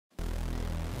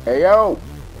Hey yo,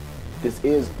 this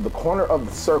is the Corner of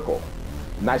the Circle.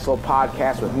 Nice little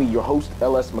podcast with me, your host,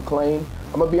 LS McLean.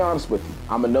 I'm gonna be honest with you.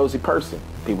 I'm a nosy person.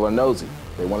 People are nosy.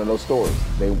 They want to know stories.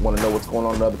 They want to know what's going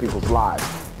on in other people's lives.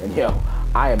 And yo,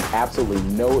 I am absolutely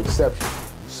no exception.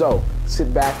 So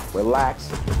sit back,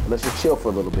 relax, and let's just chill for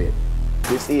a little bit.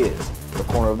 This is the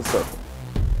Corner of the Circle.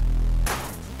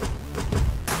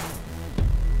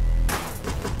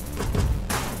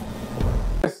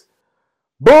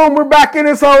 Boom, we're back in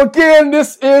this hole again.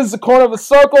 This is the Corner of the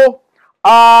Circle.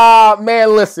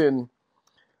 Man, listen.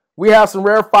 We have some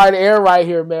rarefied air right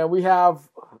here, man. We have,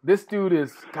 this dude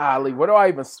is, golly, where do I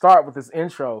even start with this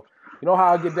intro? You know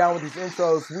how I get down with these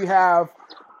intros? We have,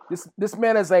 this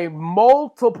man is a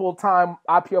multiple-time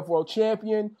IPF World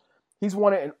Champion. He's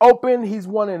won it in Open. He's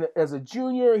won it as a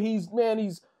junior. He's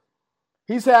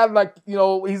had, like, you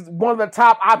know, he's one of the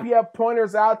top IPF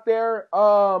pointers out there.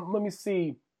 Let me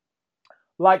see.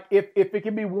 Like, if it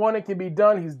can be won, it can be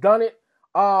done. He's done it.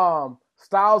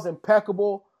 Style's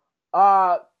impeccable.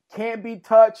 Can't be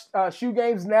touched. Shoe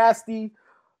game's nasty.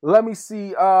 Let me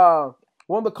see. One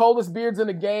of the coldest beards in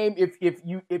the game. If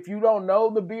you don't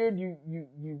know the beard,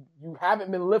 you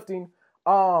haven't been lifting.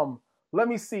 Let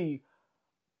me see.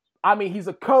 I mean, he's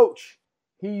a coach.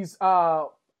 He's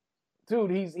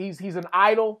he's an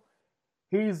idol.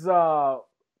 He's oh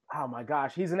my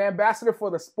gosh, he's an ambassador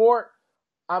for the sport.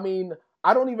 I mean,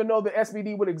 I don't even know the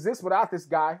SBD would exist without this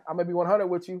guy. I'm gonna be 100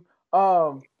 with you.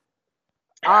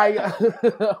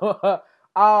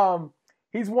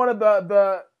 He's one of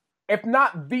the if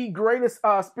not the greatest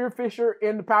spearfisher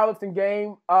in the powerlifting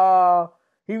game.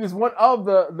 He was one of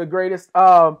the greatest.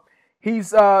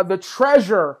 He's the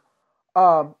treasure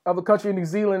of the country of New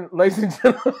Zealand, ladies and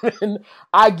gentlemen.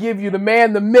 I give you the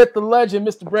man, the myth, the legend,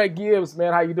 Mr. Brett Gibbs.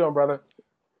 Man, how you doing, brother?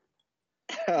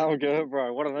 I'm good,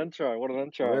 bro. What an intro.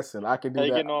 Listen, I can do that. How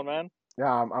you that. getting on, man?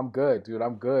 Yeah, I'm good, dude.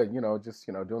 I'm good. You know, just,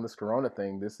 you know, doing this Corona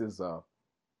thing. This is, you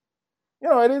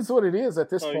know, it is what it is at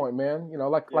this point, man. You know,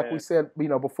 like we said, you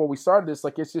know, before we started this,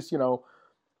 like, it's just, you know,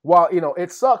 while, you know,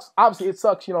 it sucks. Obviously, it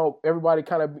sucks, you know, everybody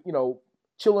kind of, you know,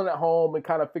 chilling at home and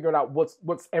kind of figuring out what's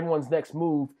everyone's next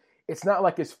move. It's not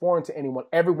like it's foreign to anyone.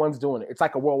 Everyone's doing it. It's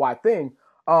like a worldwide thing.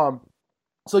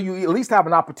 So you at least have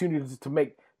an opportunity to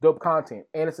make dope content,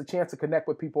 and it's a chance to connect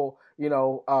with people, you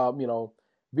know,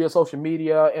 via social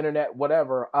media, internet,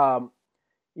 whatever.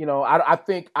 You know, I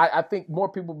think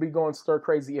more people would be going stir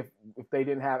crazy if they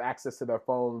didn't have access to their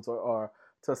phones or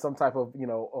to some type of, you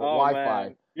know, Wi-Fi.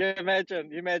 Man. You imagine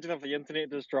if the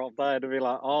internet just dropped there, it'd be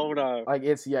like, oh no, like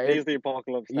it's here's the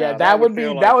apocalypse. Yeah, now. that would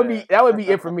be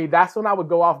it for me. That's when I would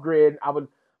go off grid. I would.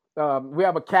 We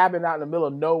have a cabin out in the middle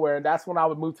of nowhere, and that's when I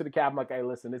would move to the cabin. Like, hey,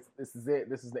 listen, this is it.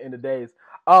 This is the end of days.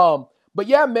 But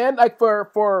yeah, man, like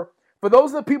for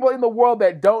those of the people in the world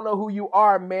that don't know who you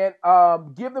are, man,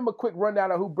 give them a quick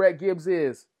rundown of who Brett Gibbs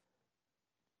is.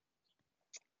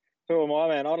 Who am I,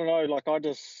 man? I don't know. Like,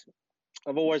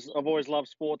 I've always loved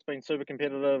sports, been super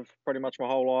competitive pretty much my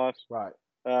whole life. Right.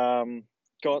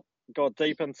 Got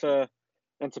deep into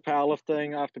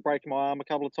powerlifting after breaking my arm a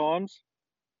couple of times.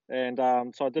 And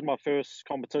so I did my first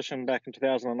competition back in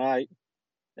 2008.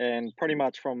 And pretty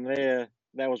much from there,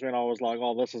 that was when I was like,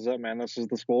 oh, this is it, man. This is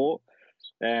the sport.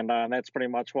 And that's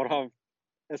pretty much what it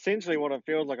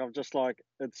feels like. I've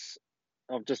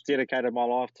just dedicated my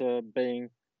life to being,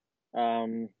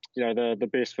 you know, the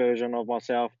best version of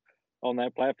myself on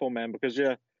that platform, man. Because,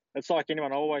 yeah, it's like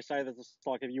anyone, I always say that it's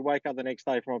like if you wake up the next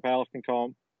day from a powerlifting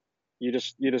comp, you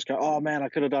just go, oh, man, I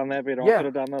could have done that better. Yeah. I could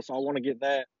have done this. I want to get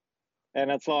that. And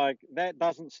it's like, that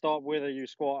doesn't stop whether you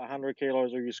squat 100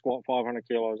 kilos or you squat 500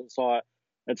 kilos. It's like,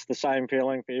 it's the same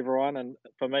feeling for everyone. And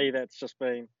for me, that's just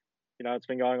been, you know, it's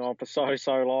been going on for so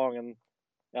long.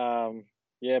 And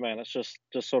yeah, man, it's just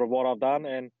sort of what I've done.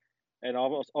 And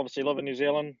I obviously live in New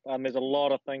Zealand, and there's a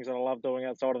lot of things that I love doing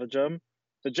outside of the gym.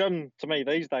 The gym, to me,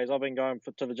 these days, I've been going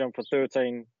to the gym for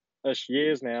 13-ish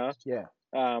years now. Yeah.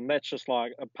 That's just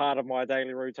like a part of my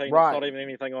daily routine. Right. It's not even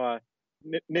anything I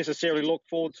necessarily look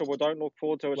forward to or don't look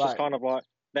forward to. It's just kind of like,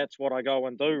 that's what I go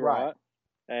and do, right?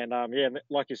 And yeah,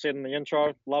 like you said in the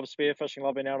intro, love spearfishing,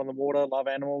 love being out on the water, love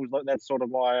animals. That's sort of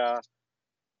my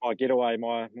getaway,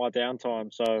 my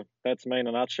downtime. So that's me in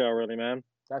a nutshell, really, man.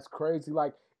 That's crazy.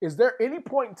 Like, is there any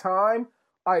point in time,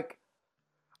 like,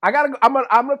 I'm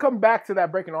gonna come back to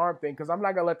that breaking arm thing because I'm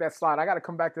not gonna let that slide. I got to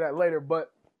come back to that later.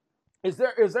 But is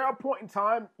there a point in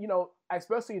time, you know,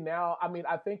 especially now? I mean,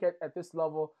 I think at this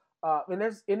level. And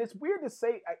it's weird to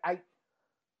say.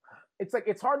 It's like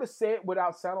it's hard to say it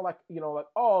without sounding like, you know, like,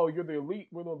 oh, you're the elite,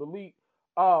 we're the elite.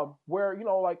 Where, you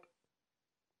know, like,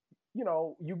 you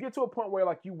know, you get to a point where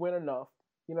like you win enough,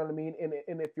 You know what I mean?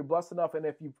 And if you're blessed enough, and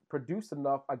if you produce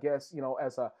enough, I guess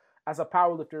as a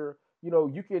power lifter,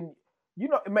 you can.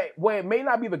 It may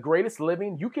not be the greatest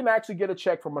living, you can actually get a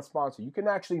check from a sponsor. You can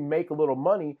actually make a little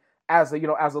money as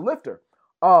a lifter.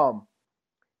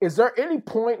 Is there any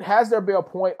point? Has there been a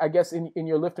point, I guess, in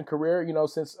your lifting career,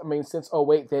 since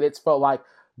 '08, that it's felt like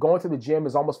going to the gym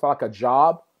has almost felt like a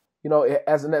job?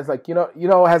 As like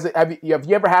has it? Have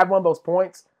you ever had one of those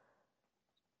points?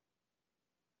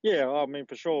 Yeah, I mean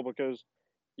for sure, because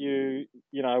we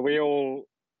all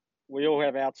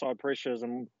have outside pressures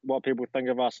and what people think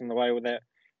of us in the way with that.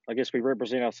 I guess we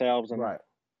represent ourselves, and Right.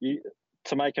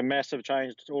 To make a massive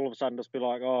change, to all of a sudden just be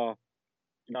like, oh,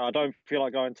 I don't feel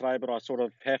like going today, but I sort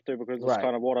of have to because it's Right.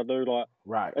 kind of what I do. Like,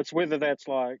 Right. it's whether that's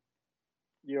like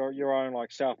your own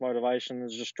like self motivation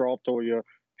has just dropped, or your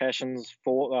passions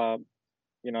for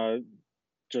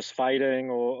just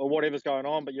fading, or whatever's going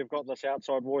on. But you've got this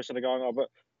outside voice that are going, oh, but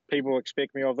people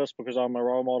expect me of this because I'm a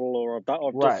role model, or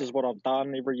Right. this is what I've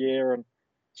done every year, and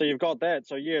so you've got that.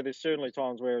 So yeah, there's certainly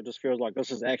times where it just feels like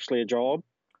this is actually a job,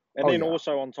 and then Yeah.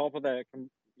 also on top of that,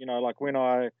 like when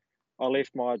I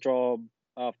left my job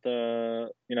after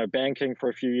banking for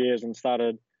a few years and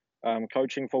started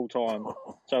coaching full time.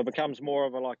 So it becomes more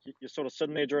of a like you're sort of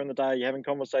sitting there during the day, you're having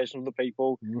conversations with the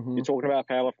people, Mm-hmm. you're talking about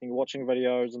powerlifting, you're watching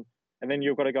videos, and then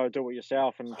you've got to go do it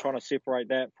yourself, and trying to separate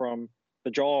that from the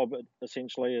job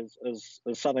essentially is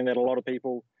something that a lot of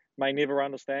people may never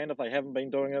understand if they haven't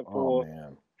been doing it for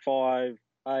 5,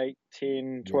 8,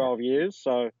 10, 12 years.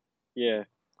 So yeah,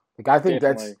 like I think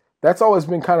definitely. that's always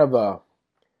been kind of a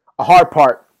hard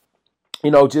part,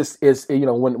 just is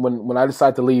when I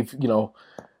decide to leave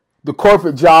the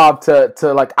corporate job to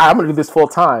like I'm gonna do this full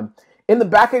time. In the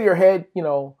back of your head,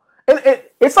 and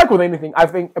it's like with anything. I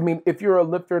mean, if you're a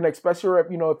lifter, and especially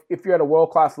if you're at a world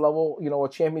class level, a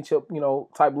championship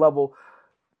type level,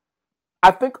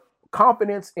 I think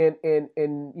confidence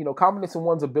confidence in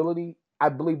one's ability. I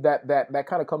believe that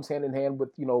kind of comes hand in hand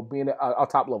with being a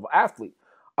top level athlete.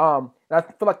 And I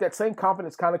feel like that same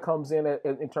confidence kind of comes in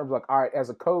terms of like, all right, as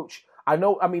a coach, I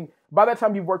know. I mean, by that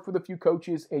time you've worked with a few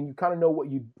coaches and you kind of know what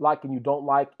you like and you don't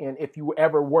like. And if you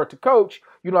ever were to coach,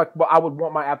 you're like, well, I would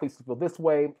want my athletes to feel this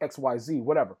way, X, Y, Z,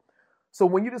 whatever. So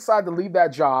when you decide to leave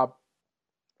that job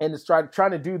and to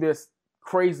trying to do this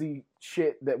crazy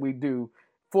shit that we do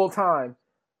full time,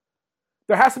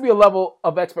 there has to be a level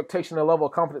of expectation, a level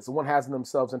of confidence that one has in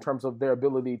themselves in terms of their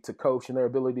ability to coach and their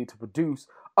ability to produce.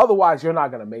 Otherwise, you're not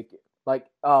going to make it. Like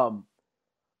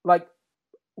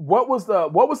what was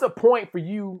the point for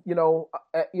you?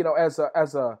 As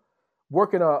a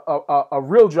working a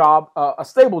real job, a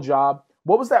stable job.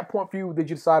 What was that point for you that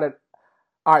you decided,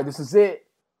 all right, this is it.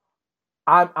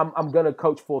 I'm gonna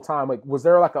coach full time. Like, was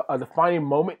there like a defining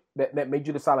moment that made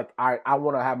you decide, like, all right, I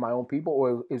want to have my own people,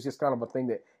 or is just kind of a thing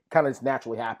that kind of just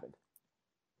naturally happened?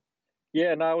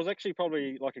 Yeah, no, it was actually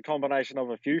probably like a combination of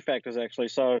a few factors actually.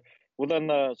 So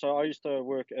so I used to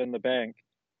work in the bank,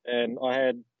 and I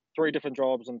had 3 different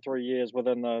jobs in 3 years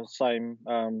within the same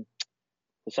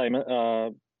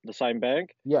the same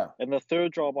bank. Yeah. And the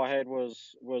third job I had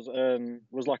was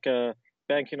like a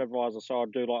banking advisor, so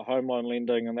I'd do like home loan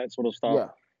lending and that sort of stuff. Yeah.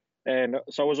 And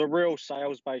so it was a real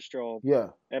sales based job. Yeah.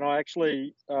 And I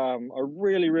actually I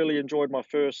really enjoyed my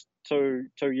first two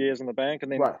years in the bank,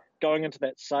 and then Right. going into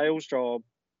that sales job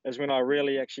is when I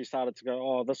really actually started to go,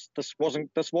 oh, this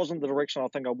wasn't the direction I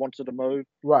think I wanted to move.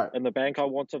 Right. In the bank, I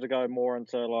wanted to go more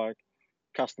into like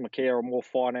customer care or more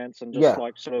finance, and just Yeah.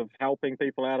 like sort of helping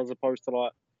people out as opposed to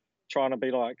like trying to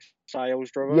be like sales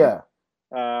driven. Yeah.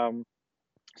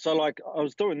 So like I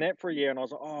was doing that for a year, and I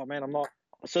was like, oh man,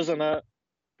 this isn't it.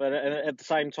 But at the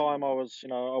same time, I was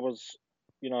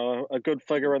a good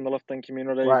figure in the lifting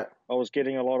community. Right. I was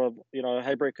getting a lot of,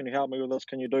 hey Brett, can you help me with this?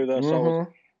 Can you do this? I was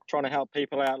trying to help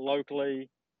people out locally.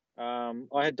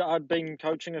 I'd been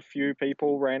coaching a few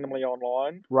people randomly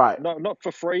online. Right. Not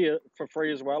for free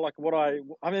as well. Like I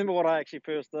remember what I actually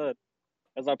first did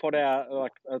is I put out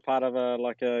like a part of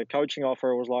a coaching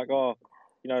offer. It was like, oh,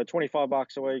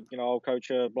 $25 a week, I'll coach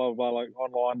you, blah, blah, blah, like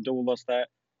online, do all this, that.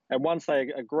 And once they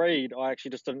agreed, I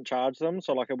actually just didn't charge them.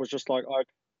 So like, it was just like,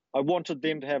 I wanted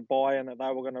them to have buy-in that they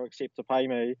were going to accept to pay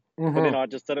me, but then I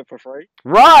just did it for free.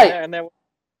 Right. And that,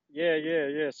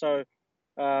 yeah. So,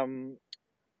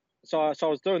 so I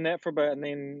was doing that for a bit, and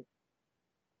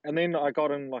then I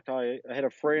got in, like I had a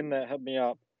friend that hit me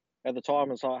up at the time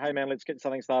and said, hey man, let's get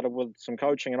something started with some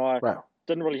coaching. And I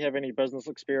didn't really have any business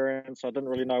experience. I didn't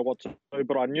really know what to do,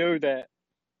 but I knew that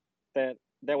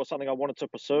was something I wanted to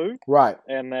pursue. Right.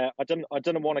 And I didn't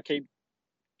want to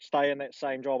stay in that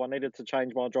same job. I needed to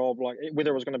change my job, like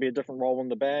whether it was going to be a different role in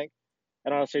the bank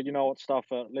And I said, you know what, stuff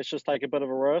it. Let's just take a bit of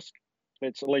a risk.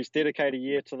 Let's at least dedicate a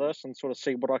year to this and sort of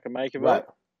see what I can make of Right. it.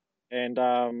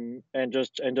 And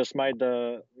just made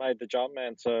the jump,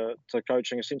 man, to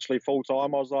coaching essentially full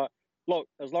time. I was like, look,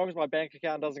 as long as my bank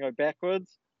account doesn't go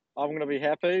backwards, I'm going to be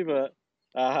happy. But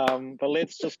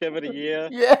let's just give it a year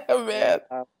Yeah, and man.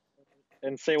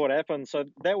 and see what happens. So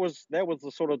that was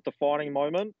the sort of defining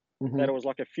moment. Mm-hmm. That it was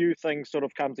like a few things sort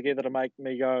of come together to make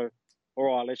me go,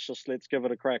 all right, let's give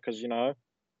it a crack, because no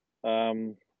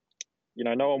one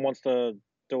wants to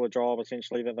do a job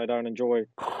essentially that they don't enjoy.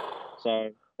 So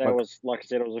that was, like I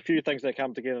said, it was a few things that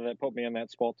come together that put me in that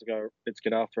spot to go, let's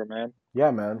get after it, man. Yeah,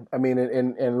 man. I mean,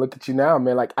 and look at you now,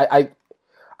 man. Like I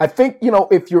think,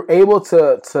 if you're able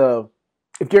to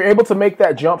make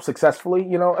that jump successfully,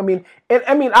 I mean,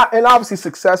 and obviously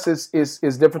success is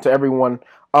different to everyone,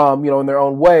 in their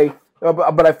own way.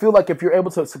 But I feel like if you're able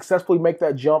to successfully make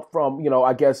that jump from,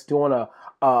 I guess doing a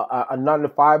 9 to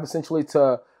 5 essentially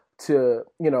to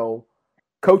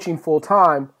coaching full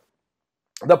time,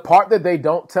 the part that they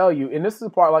don't tell you, and this is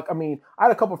the part, like, I mean, I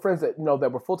had a couple of friends that,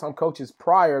 that were full time coaches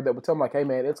prior that would tell me, like, hey,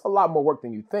 man, it's a lot more work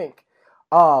than you think.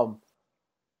 But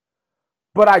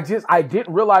I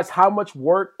didn't realize how much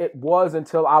work it was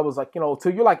until I was like,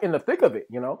 till you're like in the thick of it,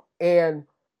 And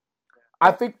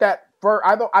I think that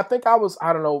I think I was,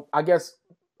 I don't know, I guess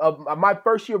my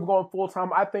first year of going full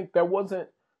time, I think there wasn't,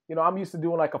 I'm used to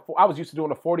doing I was used to doing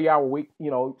a 40-hour week,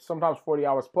 sometimes 40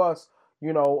 hours plus,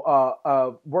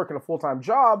 working a full time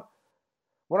job.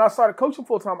 When I started coaching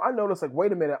full time, I noticed, like,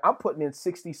 wait a minute, I'm putting in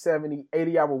 60, 70,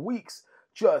 80-hour weeks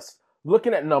just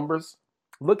looking at numbers,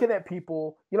 looking at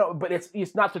people, but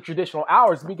it's not the traditional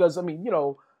hours because, I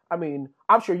mean,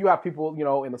 I'm sure you have people,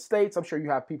 in the States. I'm sure you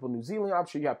have people in New Zealand. I'm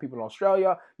sure you have people in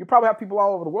Australia. You probably have people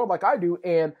all over the world like I do.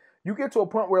 And you get to a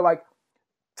point where, like,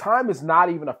 time is not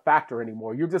even a factor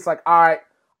anymore. You're just like, all right,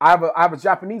 I have a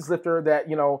Japanese lifter that,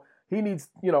 he needs,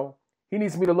 he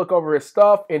needs me to look over his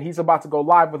stuff, and he's about to go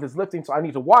live with his lifting, so I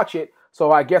need to watch it.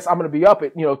 So I guess I'm going to be up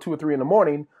at, 2 or 3 in the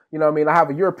morning. I have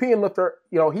a European lifter,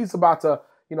 he's about to,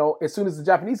 as soon as the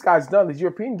Japanese guy's done, these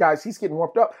European guys, he's getting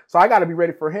warmed up. So I got to be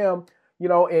ready for him,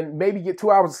 and maybe get 2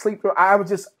 hours of sleep.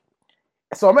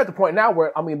 So I'm at the point now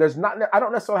where, I mean, I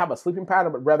don't necessarily have a sleeping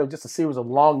pattern, but rather just a series of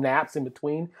long naps in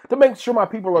between to make sure my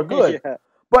people are good. Yeah.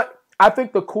 But I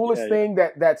think the coolest thing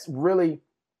it's really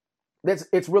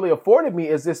afforded me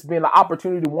is this being the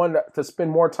opportunity to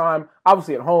spend more time,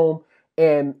 obviously, at home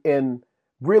and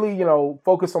really,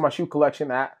 focus on my shoe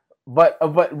collection. But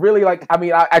really, like, I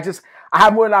mean, I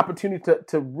have more an opportunity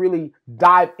to really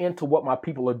dive into what my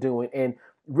people are doing and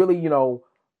really,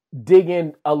 dig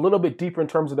in a little bit deeper in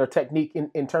terms of their technique,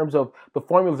 in terms of the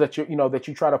formulas that that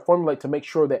you try to formulate to make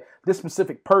sure that this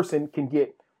specific person can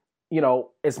get,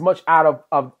 as much out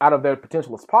of their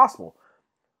potential as possible.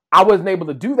 I wasn't able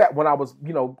to do that when I was,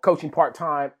 coaching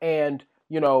part-time and,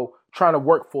 trying to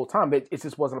work full-time. It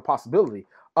just wasn't a possibility.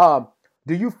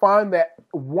 Do you find that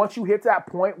once you hit that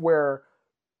point where,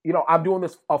 I'm doing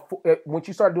this, once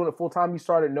you started doing it full-time, you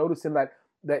started noticing that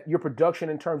your production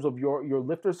in terms of your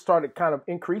lifters started kind of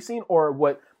increasing,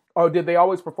 or did they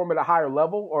always perform at a higher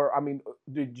level? Or, I mean,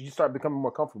 did you start becoming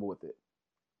more comfortable with it?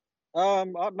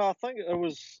 No, I think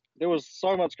there was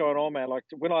so much going on, man. Like,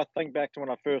 when I think back to when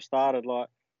I first started, like,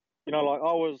 like,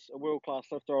 I was a world class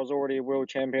lifter. I was already a world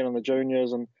champion in the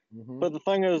juniors, but the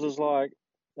thing is like,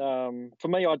 for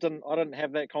me, I didn't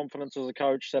have that confidence as a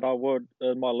coach that I would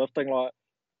in my lifting. Like,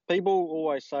 people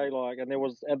always say, like, and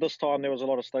at this time there was a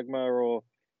lot of stigma or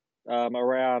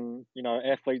around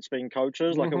athletes being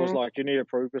coaches. Like, it was like, you need to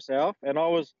prove yourself, and I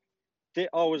was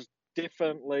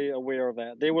definitely aware of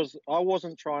that. I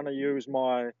wasn't trying to use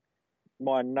my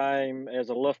name as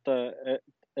a lifter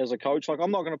as a coach. Like,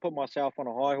 I'm not going to put myself on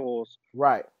a high horse.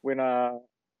 Right. When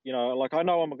like, I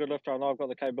know I'm a good lifter. I know I've got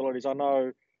the capabilities. I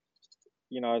know,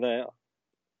 that,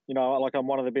 like, I'm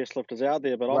one of the best lifters out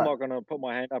there. But Right. I'm not going to put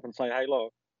my hand up and say, hey,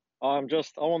 look, I'm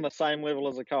on the same level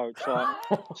as a coach. Like,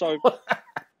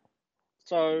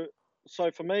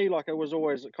 so for me, like, it was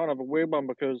always kind of a weird one,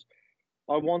 because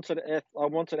I wanted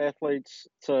athletes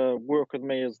to work with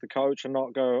me as the coach and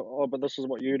not go, oh, but this is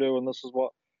what you do and this is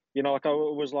what, like, I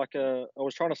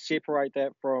was trying to separate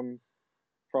that from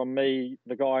me,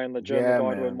 the guy in the gym, the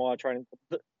guy doing my training,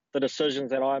 the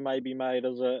decisions that I maybe made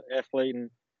as an athlete,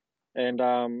 and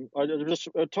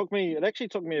it actually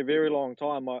took me a very long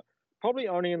time. Probably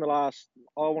only in the last,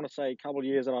 I want to say, couple of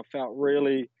years, that I felt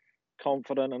really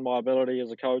confident in my ability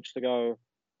as a coach to go,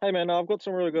 hey, man, I've got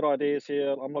some really good ideas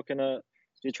here. I'm looking at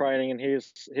your training, and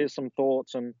here's some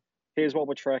thoughts, and here's what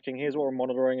we're tracking, here's what we're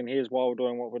monitoring, and here's why we're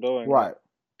doing what we're doing. Right.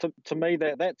 To me,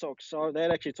 that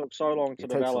actually took so long to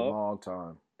develop. It takes a long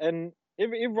time. And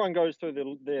everyone goes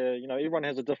through everyone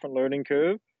has a different learning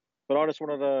curve, but I just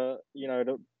wanted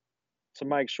to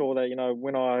make sure that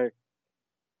when I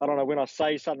don't know, when I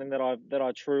say something that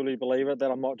I truly believe it,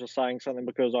 that I'm not just saying something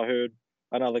because I heard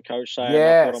another coach say it and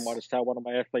I thought I might just tell one of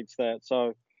my athletes that.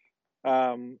 So,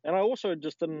 and I also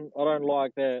just I don't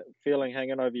like that feeling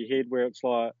hanging over your head where it's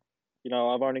like,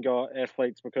 I've only got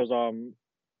athletes because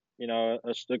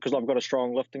because I've got a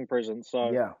strong lifting presence.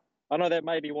 So Yeah. I know that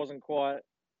maybe wasn't quite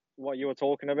what you were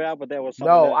talking about, but that was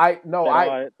something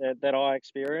that I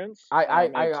experienced. I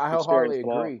wholeheartedly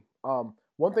agree.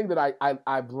 One thing that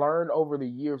I've learned over the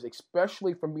years,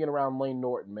 especially from being around Lane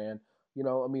Norton, man.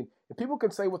 I mean, people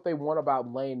can say what they want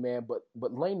about Lane, man, but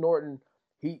Lane Norton,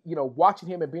 he, watching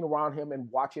him and being around him and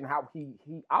watching how he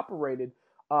operated,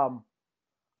 I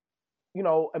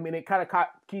mean, it kind of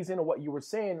keys into what you were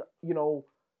saying.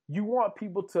 You want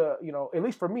people to, at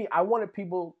least for me, I wanted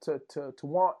people to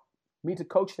want me to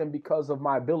coach them because of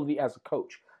my ability as a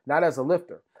coach, not as a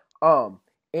lifter.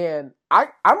 And I'm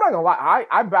not gonna lie,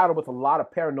 I battled with a lot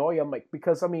of paranoia,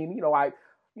 because I mean,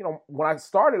 when I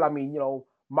started, I mean,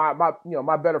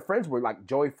 my better friends were like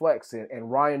Joey Flex and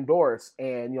Ryan Doris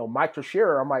and Mike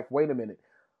Teixeira. I'm like, wait a minute,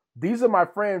 these are my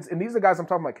friends, and these are guys I'm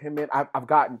talking about. Hey man, I've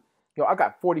gotten, I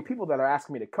got 40 people that are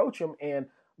asking me to coach them, and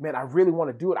man, I really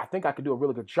want to do it. I think I could do a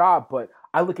really good job, but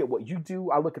I look at what you do,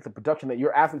 I look at the production that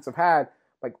your athletes have had.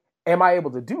 Like, am I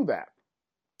able to do that?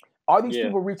 Are these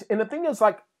people reaching? And the thing is,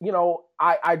 like,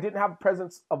 I didn't have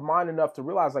presence of mind enough to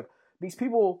realize, like, these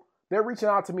people, they're reaching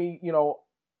out to me,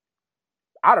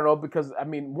 I don't know, because, I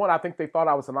mean, one, I think they thought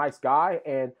I was a nice guy,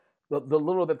 and the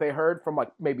little that they heard from, like,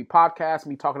 maybe podcasts,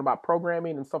 me talking about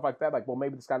programming and stuff like that, like, well,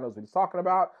 maybe this guy knows what he's talking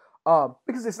about.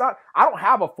 Because it's not, I don't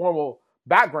have a formal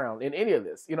background in any of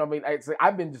this. I mean,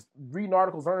 I've been just reading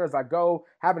articles, learning as I go,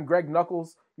 having Greg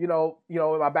Knuckles, in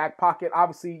my back pocket,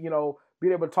 obviously,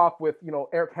 being able to talk with,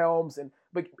 Eric Helms,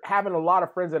 but having a lot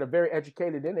of friends that are very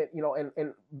educated in it,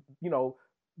 and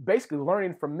basically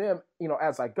learning from them,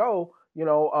 as I go,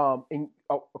 and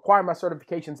acquiring my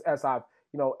certifications as I've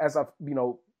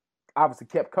obviously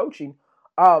kept coaching.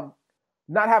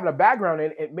 Not having a background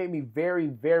in it made me very,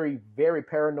 very, very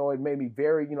paranoid, made me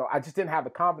very, I just didn't have the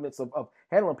confidence of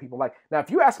handling people. Like, now, if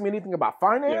you ask me anything about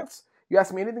finance, you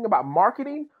ask me anything about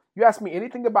marketing, you ask me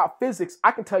anything about physics,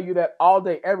 I can tell you that all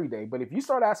day, every day. But if you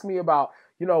start asking me about,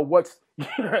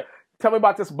 tell me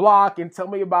about this block and tell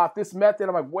me about this method,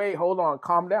 I'm like, wait, hold on,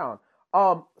 calm down.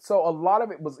 So a lot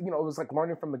of it was, it was like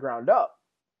learning from the ground up.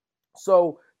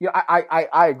 So,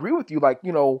 I agree with you. Like,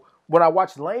 when I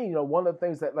watched Lane, one of the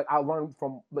things that, like, I learned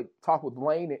from, like, talk with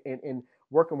Lane and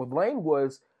working with Lane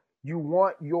was you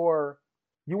want your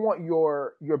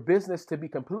business to be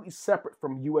completely separate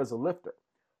from you as a lifter.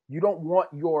 You don't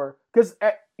want because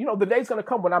the day's going to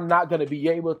come when I'm not going to be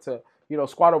able to,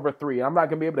 squat over 3. I'm not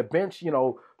going to be able to bench,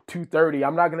 230.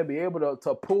 I'm not going to be able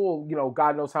to pull,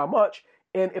 God knows how much.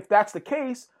 And if that's the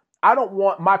case, I don't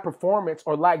want my performance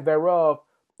or lack thereof,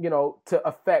 to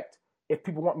affect if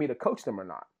people want me to coach them or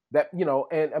not. That,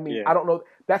 and I mean, I don't know,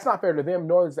 that's not fair to them,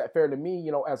 nor is that fair to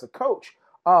me, as a coach.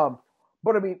 But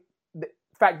I mean, the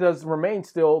fact does remain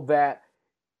still that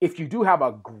if you do have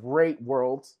a great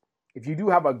Worlds, if you do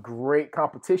have a great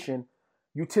competition,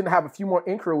 you tend to have a few more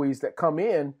inquiries that come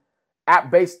in at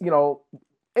base, and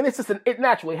it's just, it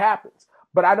naturally happens.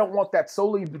 But I don't want that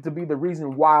solely to be the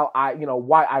reason why I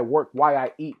work, why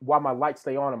I eat, why my lights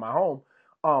stay on in my home,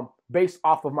 based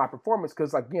off of my performance.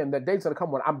 Because, again, that day's going to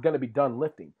come when I'm going to be done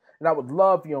lifting. And I would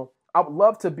love,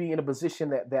 to be in a position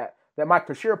that Mike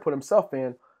Teixeira put himself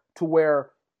in, to where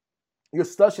you're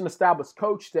such an established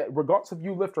coach that regardless if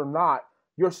you lift or not,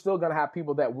 you're still going to have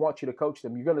people that want you to coach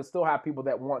them. You're going to still have people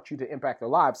that want you to impact their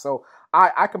lives. So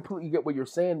I completely get what you're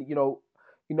saying.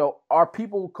 Are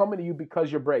people coming to you because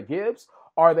you're Brett Gibbs?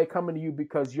 Or are they coming to you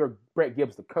because you're Brett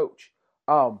Gibbs, the coach?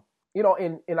 And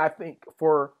I think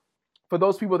for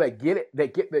those people that get it,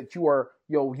 that get that you are,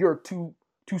 you're two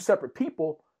separate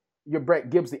people. You're Brett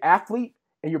Gibbs, the athlete,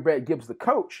 and you're Brett Gibbs, the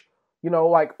coach.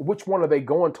 Like, which one are they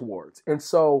going towards? And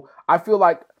so I feel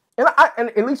like, and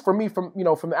at least for me, from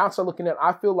the outside looking in,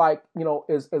 I feel like,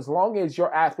 as long as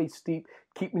your athletes keep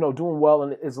doing well,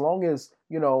 and as long as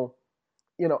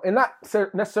and not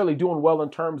necessarily doing well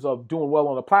in terms of doing well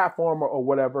on the platform or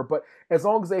whatever, but as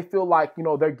long as they feel like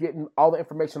they're getting all the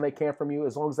information they can from you,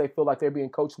 as long as they feel like they're being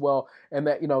coached well, and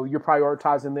that you're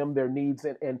prioritizing them, their needs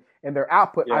and their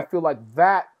output, I feel like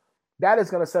that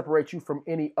is going to separate you from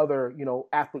any other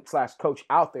athlete / coach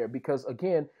out there, because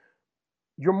again,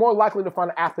 you're more likely to find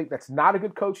an athlete that's not a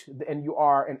good coach than you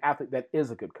are an athlete that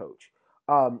is a good coach.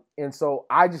 And so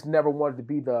I just never wanted to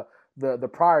be the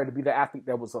prior to be the athlete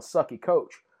that was a sucky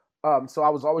coach. So I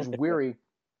was always weary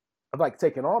of like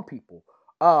taking on people.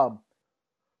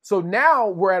 So now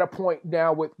we're at a point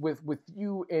now with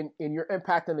you and your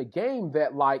impact in the game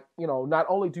that, like, you know, not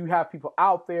only do you have people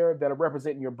out there that are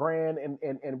representing your brand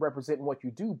and representing what you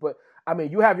do, but I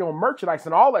mean, you have your own merchandise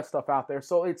and all that stuff out there.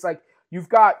 So it's like you've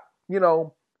got, you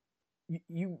know,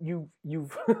 you've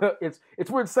it's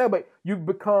weird to say, but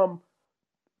you've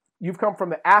come from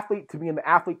the athlete to being the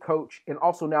athlete coach, and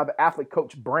also now the athlete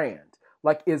coach brand.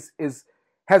 Like,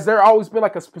 has there always been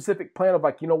like a specific plan of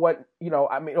like, you know what, you know,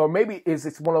 I mean, or maybe is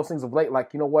it's one of those things of late, like,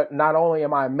 you know what, not only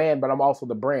am I a man, but I'm also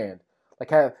the brand.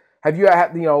 Like, have you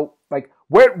had, you know, like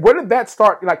where did that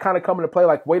start, like, kind of come into play?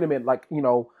 Like, wait a minute, like, you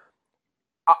know,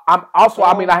 I'm also,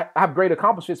 I mean, I have great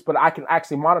accomplishments, but I can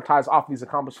actually monetize off these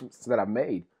accomplishments that I've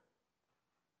made.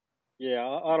 Yeah,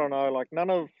 I don't know. Like none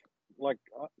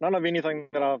of anything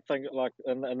that I think, like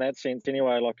in that sense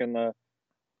anyway, like in the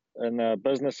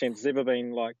business sense, has ever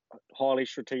been like highly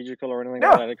strategical or anything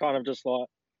like that. It kind of just like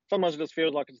sometimes it just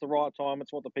feels like it's the right time.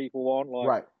 It's what the people want. Like,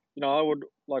 right. You know, I would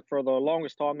like for the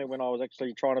longest time there when I was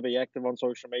actually trying to be active on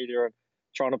social media and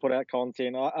trying to put out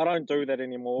content. I don't do that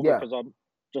anymore because I'm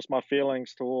just my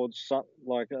feelings towards some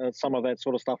of that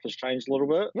sort of stuff has changed a little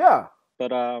bit. Yeah.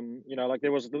 But you know, like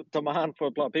there was the demand for,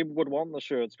 like, people would want the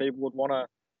shirts, people would want to,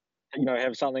 you know,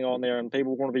 have something on there, and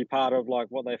people want to be part of like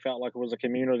what they felt like it was a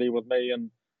community with me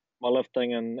and my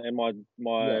lifting and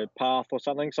my path or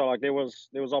something. So like there was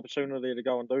opportunity to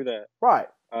go and do that. Right.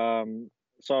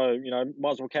 So, you know,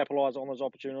 might as well capitalize on those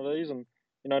opportunities and,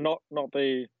 you know, not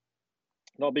be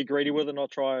greedy with it,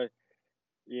 not try,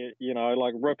 you know,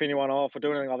 like rip anyone off or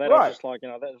do anything like that. Right. It's just like, you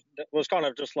know, that was kind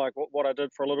of just like what I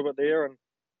did for a little bit there, and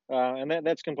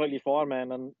that's completely fine,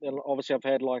 man. And obviously I've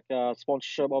had like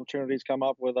sponsorship opportunities come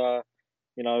up with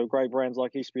you know, great brands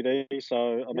like SPD.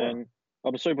 So I mean,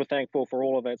 I'm super thankful for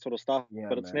all of that sort of stuff.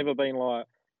 But it's never been like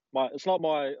it's not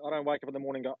I don't wake up in the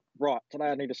morning and go, right, today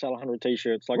I need to sell 100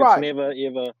 t-shirts. Like it's never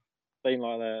ever been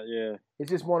like that. Yeah. It's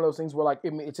just one of those things where, like,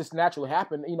 it just naturally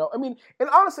happened. You know, I mean, and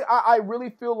honestly, I really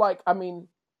feel like, I mean,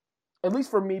 at least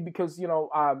for me, because, you know,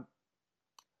 I've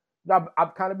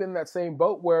kind of been in that same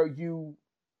boat where you've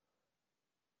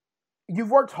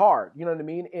worked hard, you know what I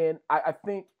mean? And I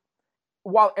think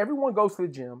while everyone goes to the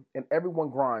gym and everyone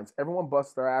grinds, everyone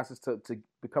busts their asses to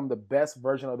become the best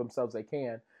version of themselves they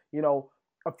can, you know,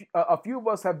 a few of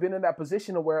us have been in that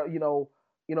position where, you know,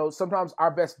 sometimes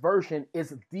our best version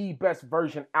is the best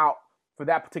version out for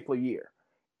that particular year.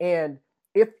 And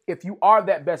if you are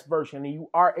that best version and you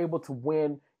are able to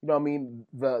win, you know what I mean,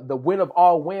 the win of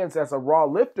all wins as a raw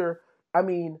lifter, I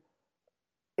mean,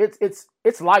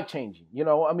 it's life changing, you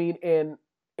know. I mean, and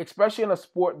especially in a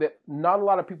sport that not a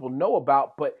lot of people know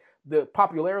about, but the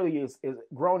popularity is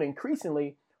growing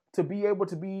increasingly. To be able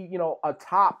to be, you know, a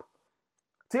top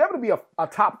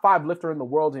 5 lifter in the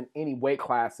world in any weight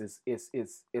class is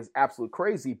absolutely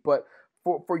crazy. But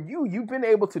for you've been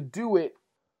able to do it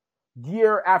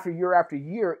year after year after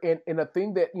year, and a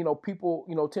thing that, you know, people,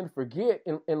 you know, tend to forget,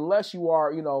 unless you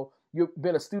are, you know, you've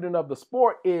been a student of the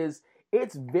sport, is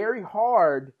it's very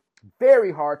hard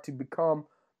to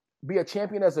be a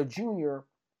champion as a junior,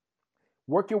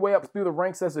 work your way up through the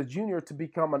ranks as a junior to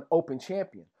become an open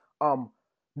champion.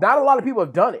 Not a lot of people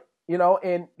have done it, you know,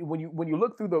 and when you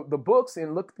look through the books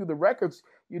and look through the records,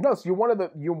 you know, so you're one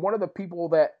of the people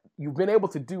that you've been able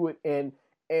to do it, and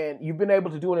you've been able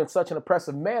to do it in such an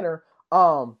impressive manner.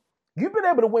 You've been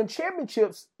able to win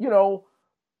championships, you know,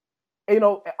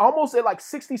 almost at like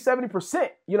 60-70%,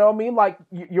 you know what I mean? Like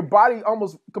your body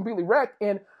almost completely wrecked.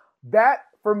 And that,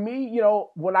 for me, you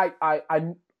know, when I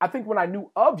think when I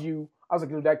knew of you, I was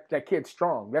like, that kid's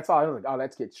strong. That's all. I was like, oh,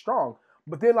 that kid's strong.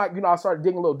 But then, like, you know, I started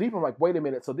digging a little deeper. I'm like, wait a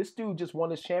minute. So this dude just won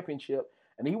this championship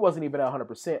and he wasn't even at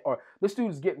 100%. Or this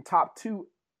dude is getting top 2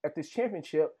 at this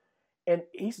championship and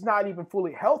he's not even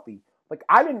fully healthy. Like,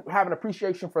 I didn't have an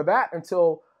appreciation for that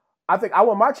until I think I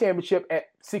won my championship at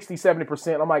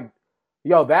 60-70%. I'm like,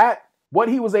 yo, what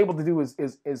he was able to do is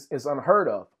unheard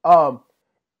of.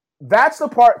 That's the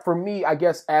part for me, I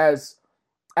guess, as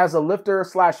a lifter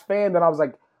 / fan, that I was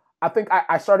like, I think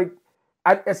I started.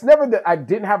 It's never that I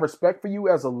didn't have respect for you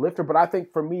as a lifter, but I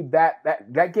think for me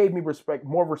that gave me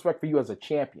more respect for you as a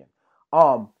champion.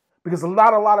 Because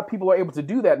not a lot of people are able to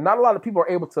do that. Not a lot of people are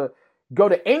able to go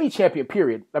to any champion.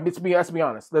 Period. I mean, let's be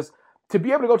honest. To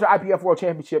be able to go to IPF World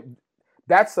Championship,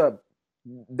 that's a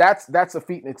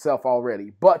feat in itself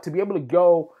already. But to be able to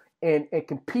go and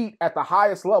compete at the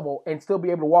highest level and still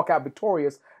be able to walk out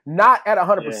victorious, not at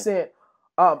 100%,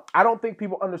 I don't think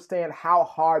people understand how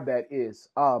hard that is.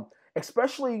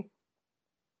 Especially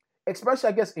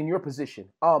I guess in your position.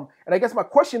 And I guess my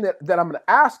question that I'm going to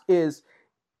ask is,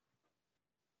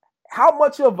 how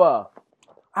much of a,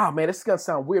 oh man, this is going to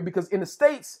sound weird because in the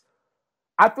States,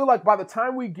 I feel like by the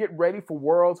time we get ready for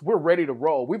Worlds, we're ready to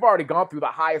roll. We've already gone through the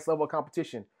highest level of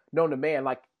competition known to man.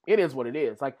 Like, it is what it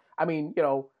is. Like, I mean, you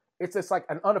know, it's just like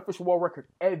an unofficial world record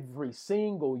every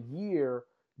single year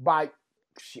by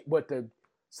what the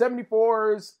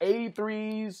 74s,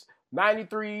 83s,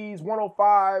 93s,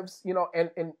 105s, you know,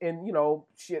 and you know,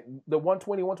 shit, the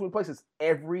 120 places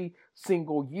every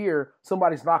single year,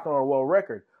 somebody's knocking on a world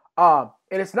record. And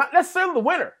it's not necessarily the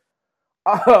winner.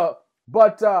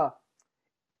 But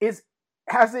is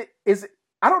it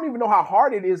I don't even know how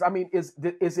hard it is. I mean, is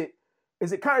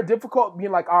it kind of difficult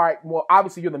being like, all right, well,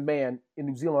 obviously you're the man in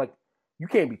New Zealand, like you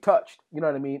can't be touched. You know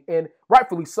what I mean? And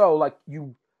rightfully so. Like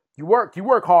you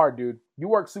work hard, dude. You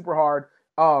work super hard.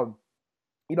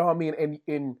 You know what I mean?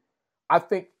 And I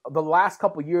think the last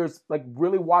couple of years, like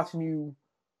really watching you,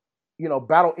 you know,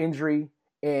 battle injury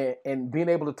and being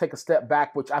able to take a step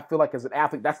back, which I feel like as an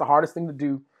athlete, that's the hardest thing to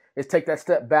do, is take that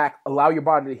step back, allow your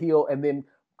body to heal, and then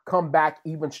come back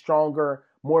even stronger,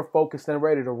 more focused and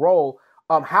ready to roll.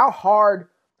 How hard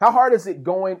is it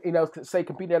going, you know, say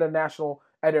competing at a national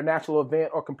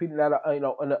event or competing at a, you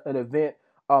know, an event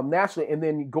nationally and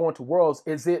then going to Worlds?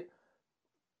 Is it,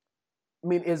 I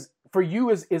mean, is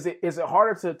it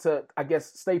harder to I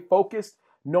guess stay focused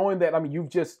knowing that, I mean, you've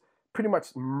just pretty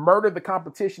much murdered the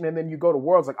competition and then you go to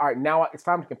Worlds like, all right, now it's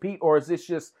time to compete? Or is this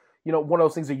just, you know, one of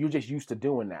those things that you're just used to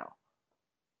doing now?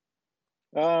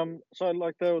 So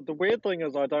like the weird thing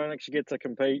is I don't actually get to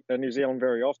compete in New Zealand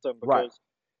very often because Right.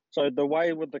 So the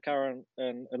way with the current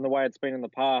and the way it's been in the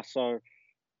past, so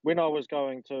when I was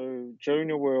going to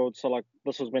Junior World, so like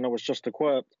this was when I was just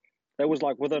equipped, that was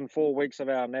like within 4 weeks of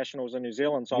our nationals in New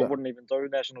Zealand, so I Yeah. wouldn't even do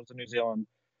nationals in New Zealand.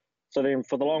 So then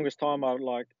for the longest time I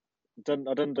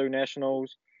didn't do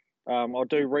nationals. I'll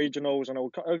do regionals and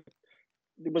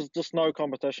there was just no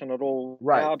competition at all.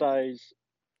 Right. Nowadays,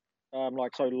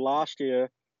 like so last year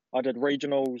I did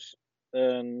regionals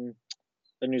in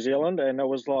New Zealand, and it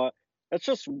was like it's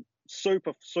just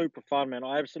super fun, man.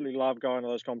 I absolutely love going to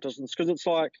those competitions because it's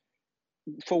like,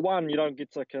 for one, you don't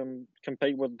get to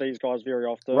compete with these guys very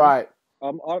often. Right.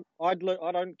 I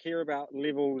don't care about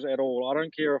levels at all. I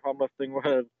don't care if I'm lifting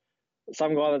with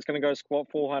some guy that's going to go squat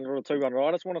 400 or 200.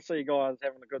 I just want to see guys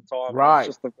having a good time. Right.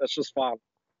 It's just fun,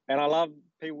 and I love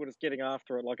people just getting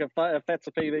after it. Like if that's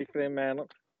a PB for them, man,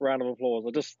 round of applause.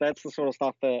 That's the sort of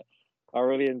stuff that I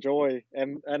really enjoy,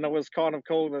 and it was kind of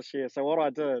cool this year. So what I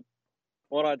did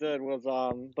was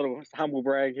little humble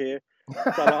brag here.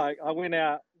 So like I went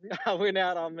out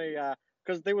on the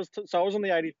because there was so I was on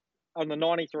the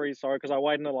 93, sorry, because I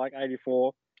weighed in at like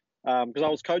 84, because I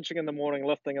was coaching in the morning,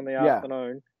 lifting in the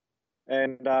afternoon,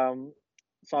 and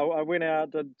so I went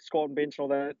out, did squat and bench and all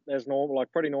that as normal,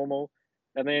 like pretty normal,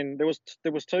 and then there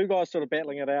was two guys sort of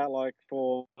battling it out like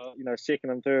for you know,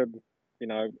 second and third, you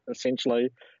know, essentially.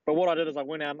 But what I did is I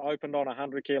went out and opened on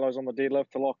 100 kilos on the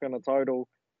deadlift to lock in a total.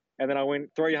 And then I went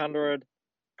 300,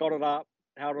 got it up,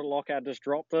 held it lockout, just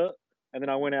dropped it. And then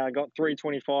I went out and got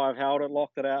 325, held it,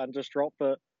 locked it out, and just dropped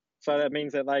it. So that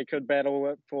means that they could battle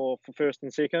it for first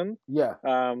and second. Yeah.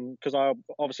 Because I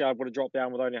would have dropped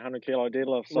down with only 100 kilo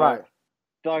deadlift. So, right.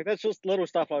 Like that's just little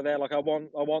stuff like that. Like I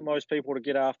want those people to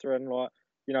get after, and like,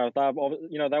 you know, if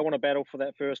they want to battle for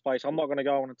that first place, I'm not going to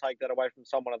go on and take that away from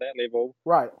someone at that level.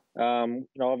 Right. You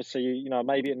know, obviously, you know,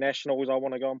 maybe at nationals I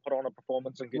want to go and put on a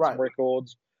performance and get Right. some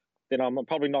records. Then I'm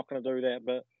probably not going to do that.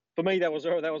 But for me, that was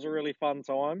a really fun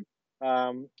time.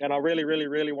 And I really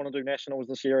want to do nationals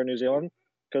this year in New Zealand,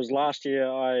 because last year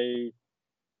I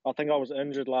think I was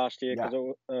injured last year because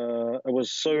it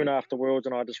was soon after Worlds,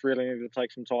 and I just really needed to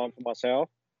take some time for myself.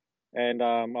 And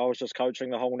I was just coaching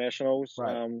the whole nationals.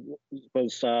 Right.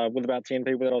 Was with about 10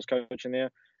 people that I was coaching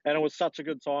there, and it was such a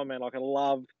good time, man. Like I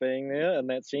loved being there in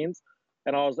that sense.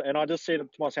 And I just said to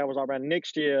myself, I was like, man,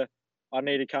 next year I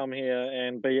need to come here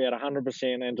and be at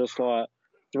 100% and just like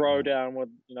throw down with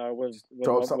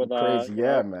throw something crazy,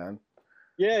 man.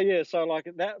 Yeah. So like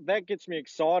that gets me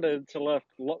excited to lift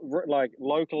like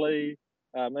locally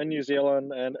in New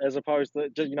Zealand, and as opposed to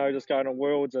just going to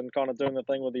Worlds and kind of doing the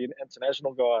thing with the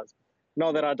international guys.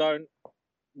 Not that I don't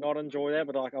not enjoy that,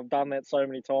 but like I've done that so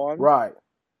many times, right?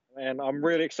 And I'm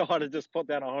really excited to just put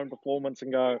down a home performance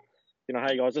and go,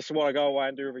 hey guys, this is what I go away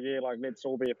and do every year. Like, let's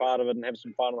all be a part of it and have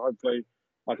some fun, and hopefully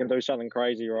I can do something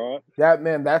crazy, right?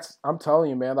 I'm telling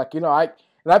you, man. Like, I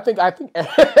think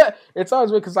it's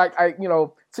always weird because I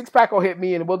six pack will hit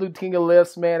me and we'll do king of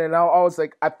lifts, man. And I'm always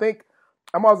like,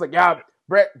 yeah,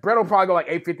 Brett will probably go like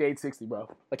 850, 860, bro.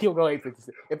 Like he'll go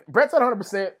 850. If Brett's at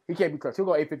 100%, he can't be clutch. He'll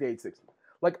go 850, 860.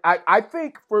 Like I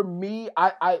think for me,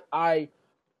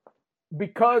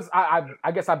 because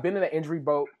I guess I've been in an injury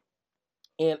boat,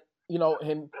 and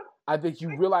and I think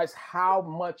you realize how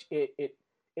much it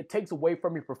takes away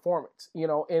from your performance,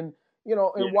 and Yeah.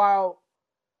 and while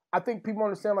I think people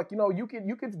understand, like,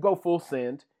 you could go full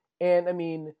send, and I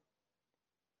mean,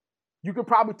 you could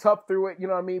probably tough through it,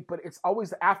 what I mean? But it's always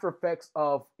the after effects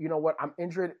of, what, I'm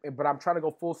injured, but I'm trying to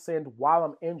go full send while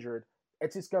I'm injured.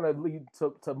 It's just going to lead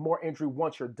to more injury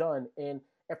once you're done. And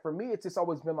for me, it's just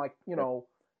always been like,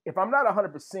 if I'm not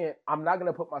 100%, I'm not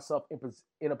going to put myself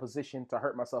in a position to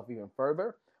hurt myself even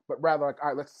further. But rather, like,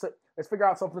 all right, let's figure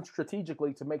out something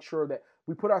strategically to make sure that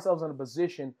we put ourselves in a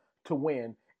position to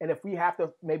win. And if we have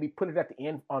to maybe put it at the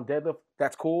end on deadlift,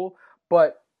 that's cool.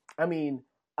 But I mean,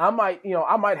 I might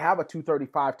have a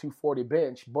 235, 240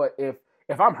 bench, but if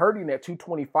I'm hurting at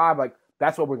 225, like,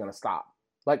 that's where we're gonna stop.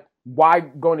 Like, why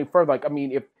go any further? Like, I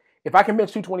mean, if I can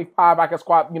bench 225, I can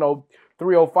squat,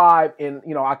 305, and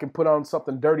I can put on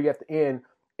something dirty at the end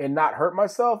and not hurt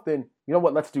myself, then you know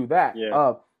what? Let's do that.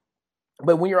 Yeah.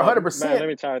 But when you're 100%, man, let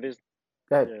me tell you this.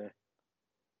 go ahead. Yeah.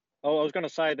 Oh, I was going to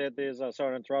say that there's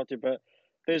sorry to interrupt you, but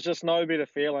there's just no better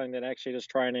feeling than actually just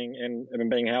training and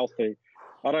being healthy.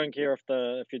 I don't care if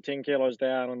you're 10 kilos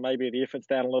down and maybe the effort's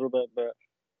down a little bit, but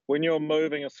when you're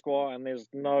moving a squat and there's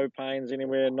no pains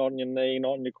anywhere, not in your knee,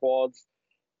 not in your quads,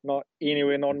 not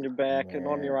anywhere, not in your back, and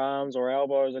not in your arms or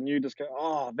elbows, and you just go,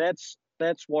 oh, that's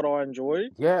what I enjoy.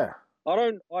 Yeah.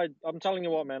 I'm telling you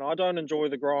what, man, I don't enjoy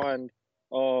the grind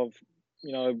of,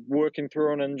 working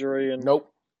through an injury and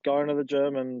Nope. going to the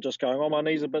gym and just going, oh, my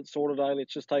knee's a bit sore today,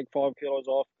 let's just take 5 kilos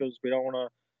off because we don't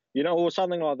want to, or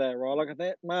something like that, right? Like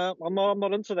that, man, I'm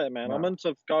not into that, man. No. I'm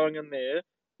into going in there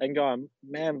and going,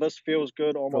 man, this feels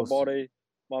good on my body.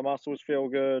 My muscles feel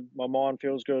good. My mind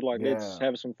feels good. Like, let's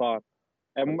have some fun.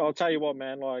 And I'll tell you what,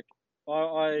 man, like,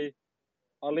 I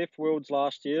left Worlds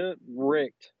last year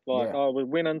wrecked. Like, I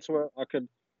went into it,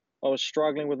 I was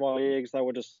struggling with my legs. They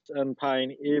were just in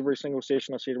pain every single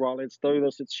session. I said, right, let's do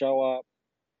this. Let's show up.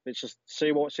 Let's just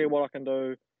see what I can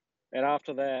do. And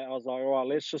after that, I was like, all right,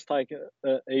 let's just take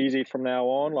it easy from now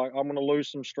on. Like, I'm going to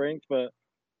lose some strength, but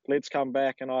let's come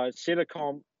back. And I set a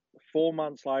comp 4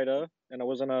 months later, and I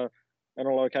was in a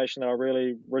location that I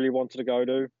really, really wanted to go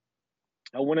to.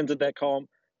 I went and did that comp,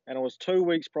 and it was 2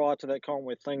 weeks prior to that comp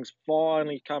where things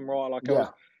finally come right. Like, I was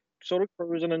sort of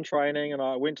cruising in training, and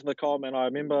I went to the comp, and I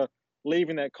remember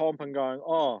leaving that comp and going,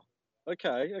 oh,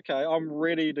 okay, I'm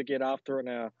ready to get after it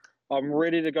now. I'm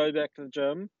ready to go back to the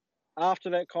gym. After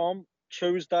that comp,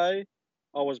 Tuesday,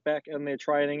 I was back in there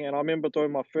training, and I remember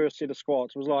doing my first set of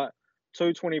squats. It was like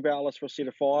 220 bout lifts for a set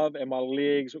of 5, and my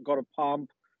legs got a pump,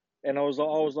 and I was like,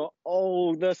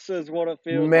 oh, this is what it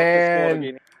feels like to squat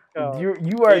again.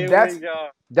 You are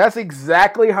that's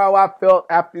exactly how I felt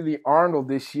after the Arnold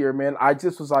this year, man. I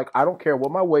just was like, I don't care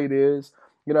what my weight is.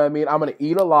 You know what I mean? I'm gonna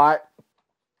eat a lot.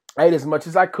 I ate as much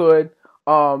as I could.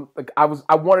 Like,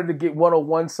 I wanted to get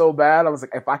 101 so bad. I was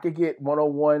like, if I could get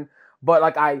 101, but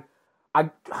like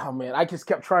oh man, I just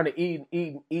kept trying to eat.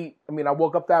 I mean, I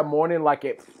woke up that morning like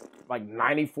at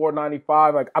 94,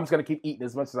 95. Like, I'm just gonna keep eating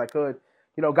as much as I could.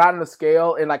 Got on the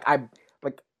scale, and like I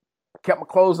kept my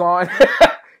clothes on.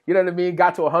 You know what I mean?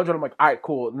 Got to 100. I'm like, all right,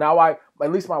 cool. Now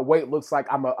at least my weight looks like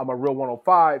I'm a real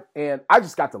 105, and I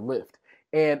just got to lift.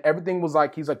 And everything was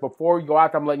like, he's like, before you go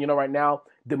out there, I'm letting you know right now,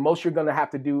 the most you're gonna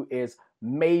have to do is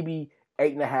maybe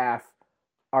 8.5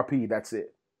 RP. That's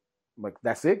it. I'm like,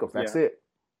 that's it? Goes, that's it.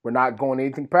 We're not going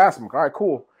anything past. I'm like, all right,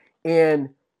 cool. And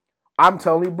I'm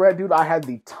telling you, Brett, dude, I had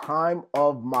the time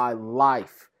of my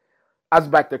life. I was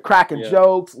back there cracking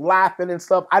jokes, laughing and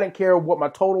stuff. I didn't care what my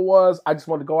total was. I just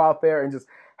wanted to go out there and just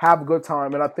have a good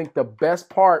time. And I think the best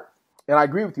part, and I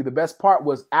agree with you, the best part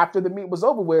was after the meet was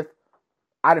over with,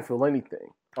 I didn't feel anything.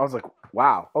 I was like,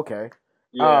 wow, okay.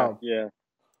 Yeah.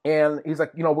 And he's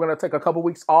like, we're going to take a couple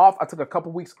weeks off. I took a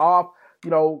couple weeks off,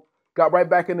 got right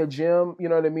back in the gym, you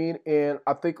know what I mean? And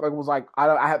I think it was like,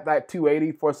 I had that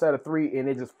 280 for a set of 3, and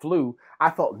it just flew.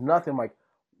 I felt nothing. Like,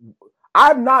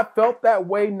 I've not felt that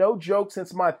way, no joke,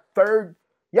 since my third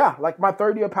year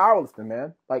powerlifting,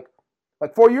 man. Like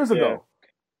 4 years ago.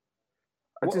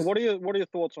 What are your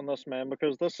thoughts on this, man?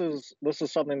 Because this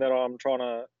is something that I'm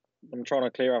trying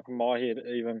to clear up in my head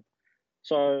even.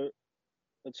 So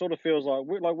it sort of feels like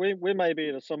we may be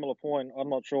at a similar point. I'm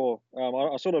not sure.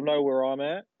 I sort of know where I'm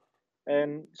at,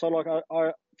 and so like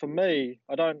I for me,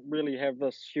 I don't really have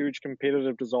this huge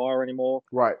competitive desire anymore.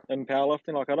 Right. In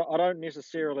powerlifting, like I don't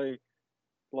necessarily.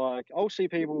 Like, I'll see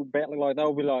people battling, like,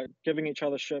 they'll be, like, giving each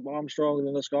other shit, I'm stronger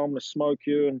than this guy, I'm going to smoke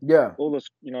you, and all this,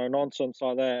 nonsense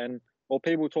like that. Or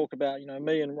people talk about,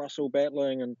 me and Russell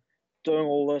battling and doing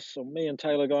all this, or me and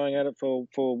Taylor going at it for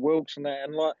Wilks and that.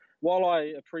 And, like, while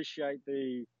I appreciate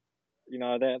that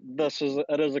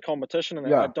it is a competition, and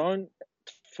Yeah. I don't,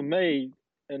 for me,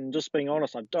 and just being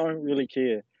honest, I don't really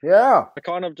care. Yeah. I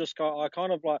kind of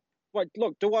like,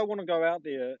 look, do I want to go out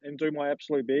there and do my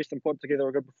absolute best and put together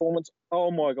a good performance?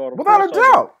 Oh my God, of Without course a I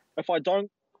will. doubt. If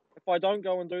I don't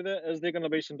go and do that, is there going to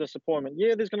be some disappointment?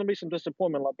 Yeah, there's going to be some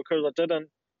disappointment, like, because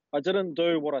I didn't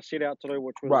do what I set out to do,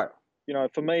 which was, Right.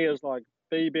 for me, is like,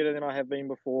 be better than I have been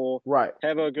before, Right.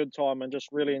 have a good time, and just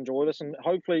really enjoy this, and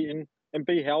hopefully, and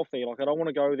be healthy. Like, I don't want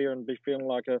to go there and be feeling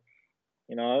like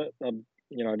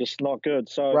just not good.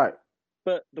 So, Right.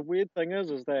 but the weird thing is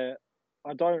that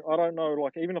I don't know.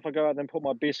 Like, even if I go out there and put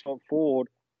my best foot forward,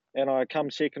 and I come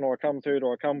second or I come third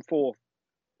or I come fourth,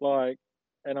 like,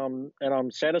 and I'm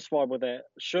satisfied with that.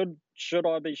 Should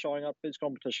I be showing up these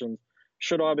competitions?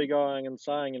 Should I be going and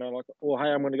saying, like, well, hey,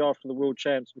 I'm going to go after the world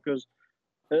champs? Because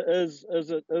it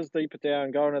is deeper down,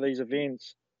 going to these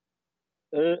events.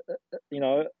 Uh,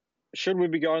 should we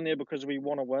be going there because we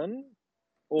want to win,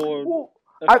 or Well,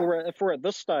 if we're at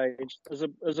this stage, is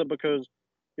it because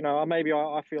maybe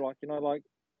I feel like like,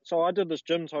 so I did this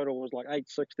gym total was like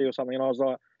 860 or something, and I was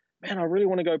like, man, I really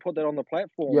want to go put that on the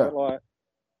platform, yeah. but like,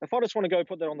 if I just want to go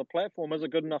put that on the platform, is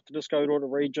it good enough to just go to the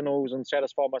regionals and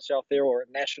satisfy myself there, or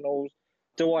at nationals?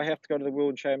 Do I have to go to the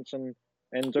world champs and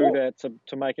do that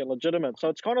to make it legitimate? So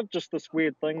it's kind of just this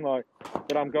weird thing, like,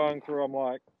 that I'm going through. I'm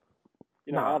like,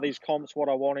 are these comps what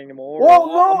I want anymore? Well,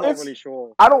 no, I'm not really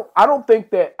sure. I don't think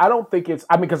it's,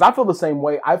 I mean, because I feel the same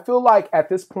way. I feel like at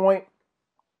this point,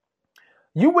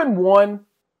 you win one.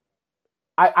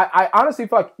 I honestly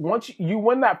feel like once you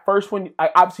win that first one,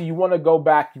 obviously you want to go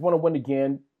back, you want to win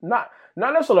again. Not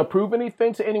necessarily to prove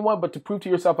anything to anyone, but to prove to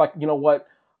yourself, like, you know what,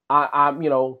 I'm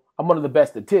one of the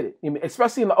best that did it. I mean,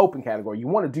 especially in the open category, you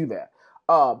want to do that.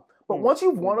 But once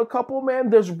you've won a couple,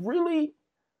 man, there's really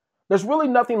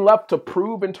nothing left to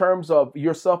prove in terms of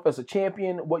yourself as a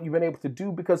champion, what you've been able to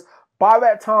do, because by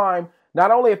that time, not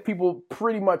only have people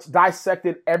pretty much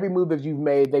dissected every move that you've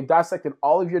made, they've dissected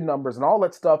all of your numbers and all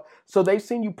that stuff. So they've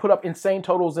seen you put up insane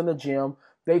totals in the gym.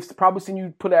 They've probably seen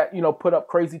you put up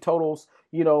crazy totals,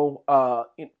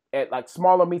 at like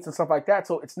smaller meets and stuff like that.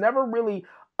 So it's never really,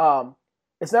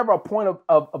 it's never a point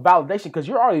of validation, because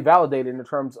you're already validated in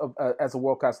terms of as a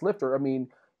world-class lifter. I mean,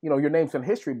 your name's in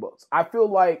history books. I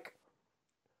feel like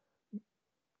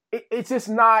it's just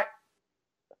not,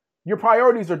 your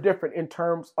priorities are different in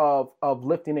terms of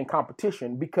lifting and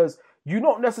competition, because you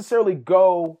don't necessarily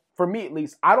go, for me at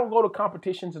least, I don't go to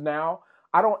competitions now.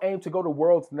 I don't aim to go to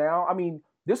worlds now. I mean,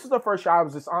 this is the first year I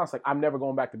was just honest, like, I'm never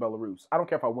going back to Belarus. I don't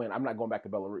care if I win. I'm not going back to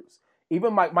Belarus.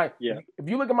 Even if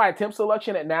you look at my attempt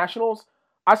selection at nationals,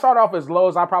 I start off as low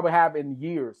as I probably have in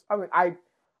years. I mean, I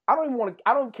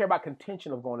don't care about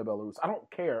contention of going to Belarus. I don't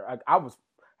care. I was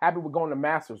happy with going to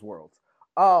Masters Worlds.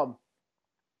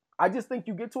 I just think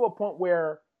you get to a point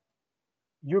where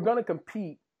you're going to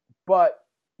compete, but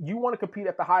you want to compete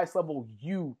at the highest level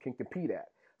you can compete at.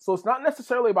 So it's not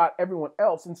necessarily about everyone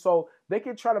else. And so they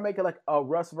could try to make it like a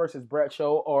Russ versus Brett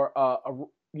show, or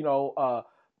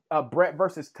a Brett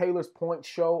versus Taylor's Point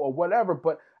show, or whatever.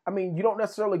 But I mean, you don't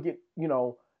necessarily get,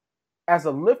 as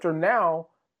a lifter now,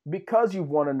 because you've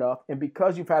won enough and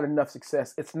because you've had enough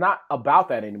success, it's not about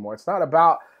that anymore. It's not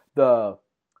about the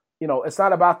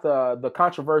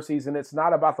controversies, and it's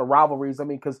not about the rivalries. I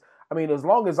mean, as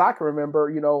long as I can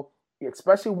remember,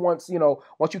 especially once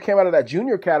you came out of that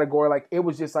junior category, like, it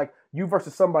was just like you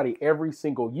versus somebody every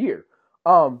single year.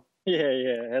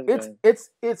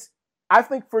 It's I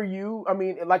think for you, I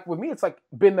mean, like with me, it's like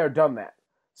been there, done that.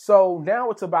 So now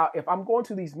it's about, if I'm going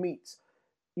to these meets,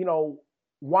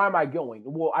 why am I going?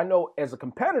 Well, I know as a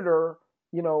competitor,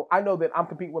 I know that I'm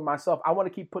competing with myself. I want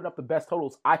to keep putting up the best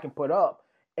totals I can put up.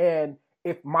 And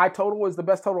if my total is the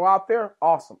best total out there,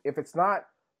 awesome. If it's not,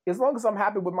 as long as I'm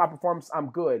happy with my performance, I'm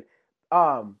good.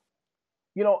 But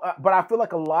I feel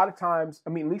like a lot of times, I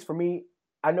mean, at least for me,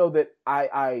 I know that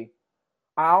I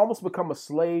almost become a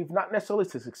slave, not necessarily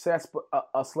to success, but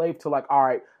a slave to, like, all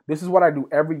right, this is what I do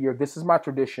every year. This is my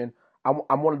tradition.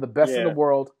 I'm one of the best in the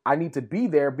world. I need to be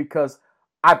there because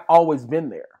I've always been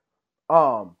there.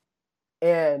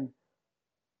 And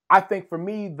I think for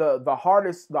me, the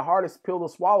hardest pill to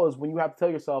swallow is when you have to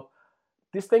tell yourself,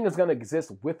 this thing is going to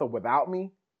exist with or without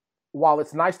me. While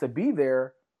it's nice to be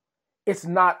there, it's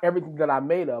not everything that I'm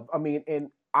made of. I mean,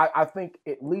 and I think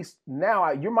at least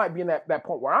now, you might be in that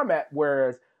point where I'm at,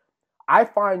 whereas I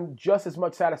find just as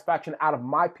much satisfaction out of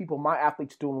my people, my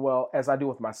athletes doing well, as I do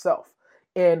with myself.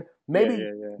 And maybe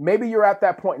you're at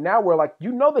that point now where, like,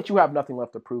 that you have nothing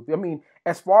left to prove. I mean,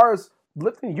 as far as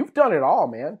lifting, you've done it all,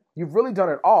 man. You've really done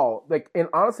it all. Like, and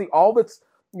honestly, all that's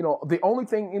the only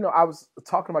thing, I was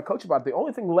talking to my coach about, the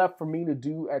only thing left for me to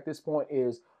do at this point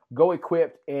is go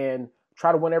equipped and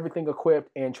try to win everything equipped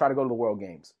and try to go to the World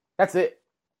Games. That's it.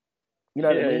 You know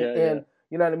what I mean? And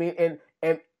you know what I mean?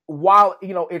 And while,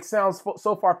 it sounds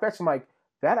so far-fetched, I'm like,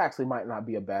 that actually might not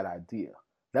be a bad idea.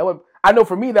 I know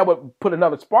for me, that would put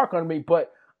another spark on me,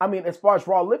 but I mean, as far as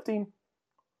raw lifting,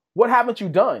 what haven't you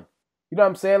done? You know what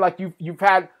I'm saying? Like you've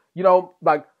had,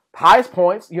 like highest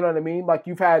points, you know what I mean? Like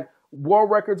you've had world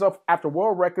records after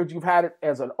world records. You've had it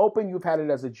as an open, you've had it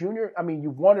as a junior. I mean,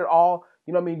 you've won it all.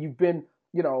 You know what I mean? You've been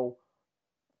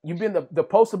the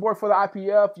poster board for the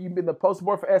IPF. You've been the poster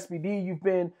board for SBD. You've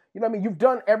been, you've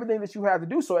done everything that you had to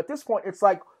do. So at this point, it's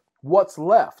like, what's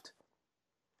left?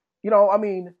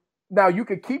 Now you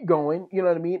could keep going, you know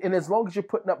what I mean? And as long as you're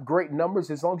putting up great numbers,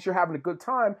 as long as you're having a good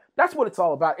time, that's what it's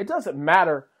all about. It doesn't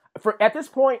matter at this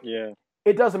point. Yeah.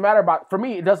 It doesn't matter about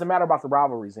the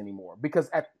rivalries anymore because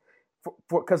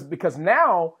because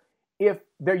now if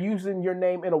they're using your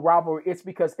name in a rivalry, it's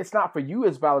because it's not for you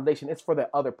as validation. It's for the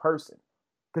other person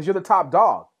because you're the top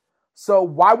dog. So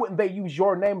why wouldn't they use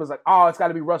your name as like, oh, it's got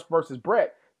to be Russ versus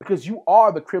Brett because you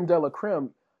are the creme de la creme.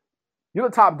 You're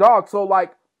the top dog. So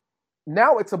like,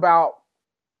 now it's about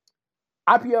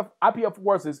IPF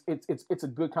Wars it's a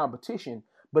good competition,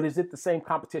 but is it the same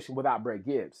competition without Brett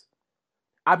Gibbs?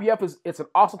 IPF it's an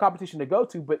awesome competition to go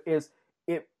to, but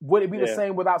would it be the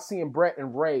same without seeing Brett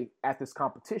and Ray at this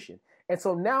competition? And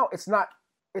so now it's not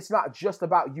just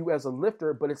about you as a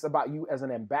lifter, but it's about you as an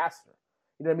ambassador.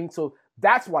 You know what I mean? So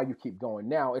that's why you keep going.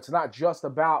 Now it's not just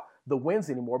about the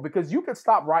wins anymore because you could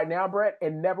stop right now, Brett,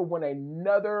 and never win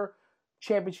another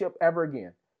championship ever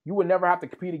again. You would never have to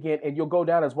compete again, and you'll go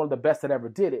down as one of the best that ever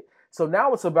did it. So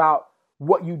now it's about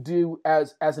what you do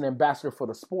as an ambassador for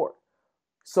the sport.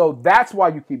 So that's why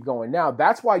you keep going. Now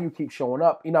that's why you keep showing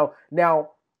up. Now,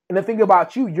 and the thing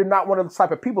about you, you're not one of the type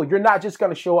of people. You're not just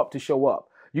going to show up to show up.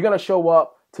 You're going to show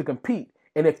up to compete.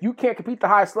 And if you can't compete the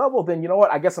highest level, then you know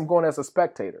what? I guess I'm going as a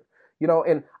spectator.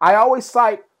 And I always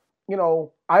cite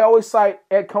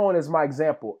Ed Cohen as my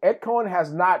example. Ed Cohen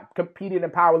has not competed in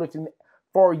powerlifting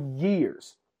for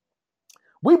years.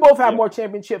 We both have more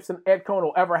championships than Ed Cohen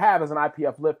will ever have as an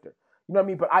IPF lifter. You know what I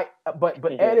mean?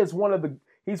 But Ed is one of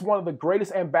the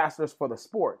greatest ambassadors for the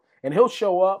sport. And he'll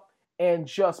show up and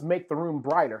just make the room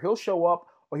brighter. He'll show up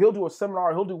or he'll do a seminar,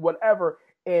 or he'll do whatever,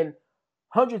 and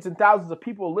hundreds and thousands of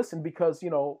people listen because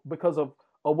of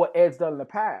what Ed's done in the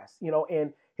past.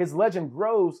 And his legend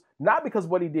grows not because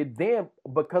of what he did then,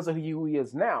 but because of who he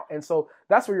is now. And so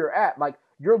that's where you're at. Like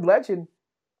your legend,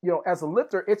 as a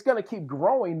lifter, it's going to keep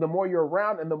growing the more you're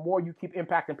around and the more you keep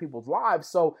impacting people's lives.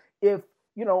 So if,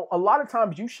 a lot of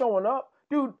times you showing up,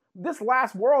 dude, this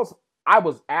last Worlds, I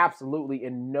was absolutely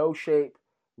in no shape,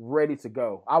 ready to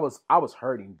go. I was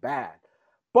hurting bad.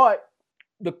 But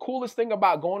the coolest thing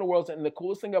about going to Worlds and the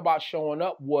coolest thing about showing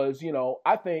up was,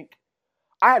 I think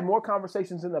I had more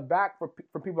conversations in the back for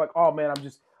people like, oh man,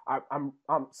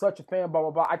 I'm such a fan, blah,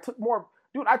 blah, blah. I took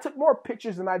more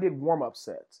pictures than I did warm-up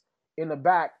sets in the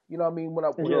back, you know what I mean, when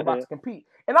we were about to compete.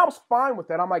 And I was fine with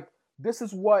that. I'm like, this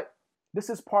is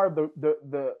part of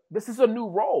this is a new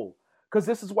role. Because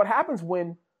this is what happens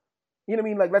when, you know what I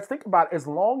mean? Like, let's think about it. As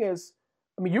long as,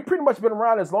 you've pretty much been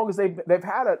around as long as they've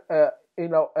had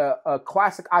a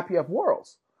classic IPF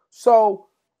Worlds. So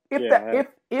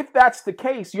if that's the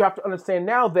case, you have to understand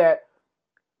now that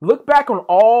look back on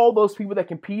all those people that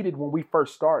competed when we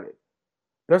first started.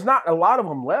 There's not a lot of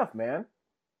them left, man.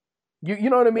 You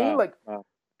know what I mean?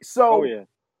 So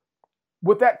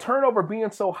with that turnover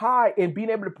being so high and being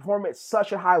able to perform at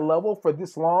such a high level for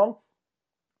this long,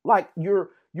 like you're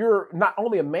not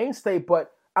only a mainstay,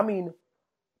 but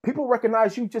people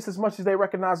recognize you just as much as they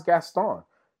recognize Gaston.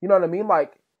 You know what I mean?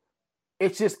 Like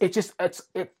it's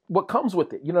what comes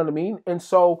with it. You know what I mean? And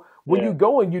so when you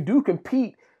go and you do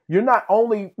compete, you're not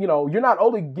only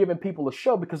giving people a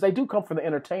show because they do come for the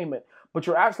entertainment, but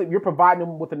you're providing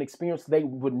them with an experience they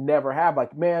would never have.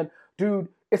 Like, man, dude,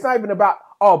 it's not even about,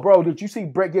 oh, bro, did you see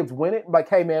Brett Gibbs win it? Like,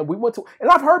 hey, man, we went to, and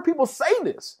I've heard people say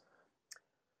this.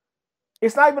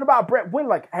 It's not even about Brett winning.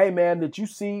 Like, hey, man, did you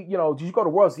go to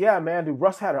Worlds? Yeah, man, dude,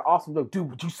 Russ had an awesome look.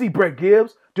 Dude, did you see Brett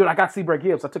Gibbs? Dude, I got to see Brett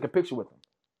Gibbs. I took a picture with him.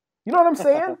 You know what I'm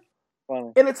saying?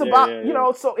 And it's about,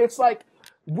 so it's like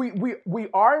we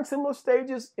are in similar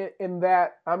stages in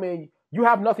that, you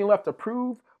have nothing left to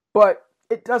prove, but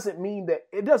it doesn't mean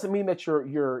that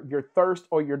your thirst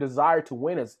or your desire to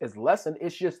win is lessened.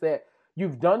 It's just that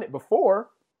you've done it before,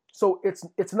 so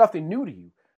it's nothing new to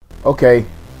you. Okay,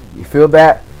 you feel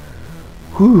that?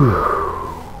 Whew.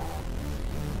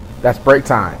 That's break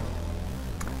time.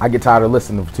 I get tired of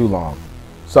listening for too long.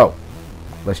 So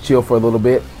let's chill for a little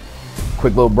bit.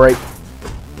 quick little break,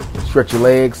 stretch your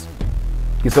legs,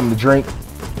 get something to drink,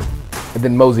 and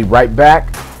then mosey right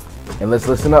back, and let's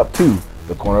listen up to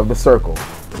the Corner of the Circle.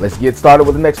 Let's get started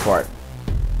with the next part.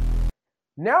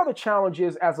 Now the challenge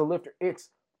is, as a lifter, it's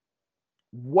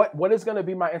what is going to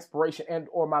be my inspiration and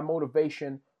or my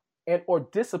motivation and or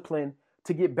discipline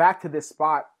to get back to this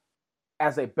spot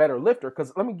as a better lifter.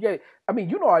 Because let me get it. I mean,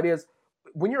 you know how it is.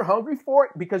 When you're hungry for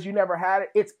it because you never had it,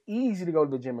 it's easy to go to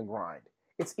the gym and grind.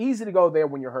 It's easy to go there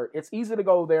when you're hurt. It's easy to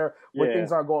go there when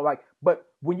things aren't going but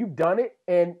when you've done it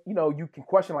and, you can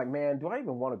question like, man, do I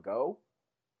even want to go?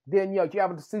 Then, you have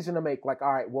a decision to make like,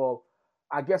 all right, well,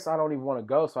 I guess I don't even want to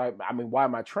go. So, I mean, why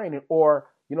am I training? Or,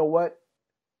 you know what?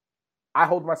 I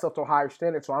hold myself to a higher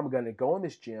standard, so I'm going to go in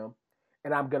this gym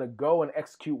and I'm going to go and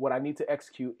execute what I need to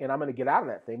execute, and I'm going to get out of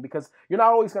that thing because you're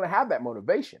not always going to have that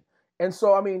motivation. And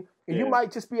so, I mean, you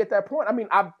might just be at that point. I mean,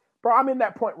 I'm in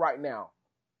that point right now.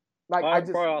 Like I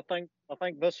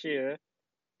think this year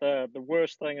the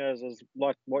worst thing is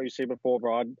like what you said before,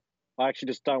 bro. I actually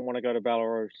just don't want to go to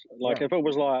Belarus. Like if it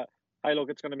was like, hey, look,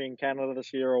 it's going to be in Canada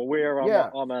this year or wherever,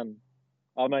 I'm in.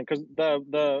 Because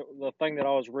the thing that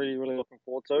I was really, really looking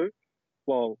forward to,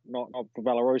 well, not for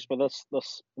Belarus, but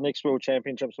this next World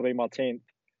Championships will be my 10th,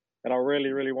 and I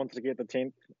really, really wanted to get the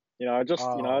 10th. It's just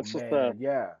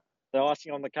the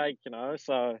icing on the cake,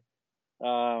 So,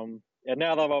 and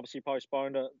now they've obviously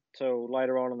postponed it till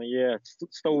later on in the year. It's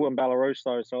still in Belarus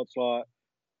though, so it's like,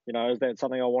 is that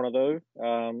something I want to do?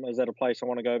 Is that a place I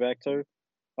want to go back to?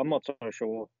 I'm not so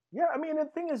sure. Yeah, I mean, the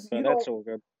thing is, that's all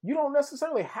good. You don't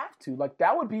necessarily have to. Like,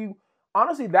 that would be,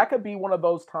 honestly, that could be one of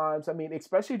those times. I mean,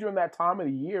 especially during that time of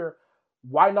the year,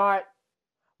 why not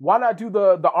do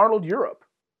the Arnold Europe?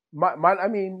 I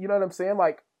mean, you know what I'm saying?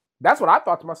 Like, that's what I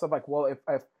thought to myself. Like, well,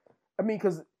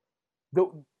 because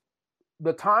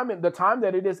the time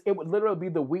that it is, it would literally be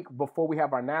the week before we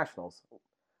have our nationals.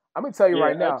 I'm gonna tell you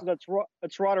right now.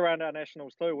 It's right around our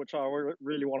nationals too, which I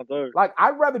really want to do. Like,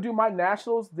 I'd rather do my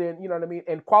nationals than, you know what I mean,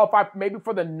 and qualify maybe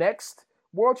for the next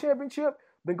World Championship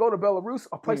than go to Belarus,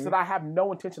 a place that I have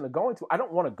no intention of going to. I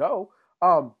don't want to go.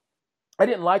 I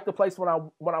didn't like the place when I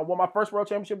won my first World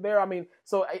Championship there. I mean,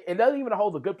 so it doesn't even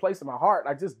hold a good place in my heart.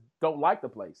 I just don't like the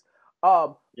place.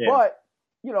 But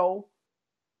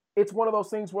it's one of those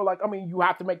things where, like, I mean, you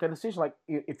have to make that decision. Like,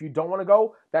 if you don't want to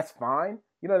go, that's fine.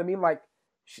 You know what I mean? Like,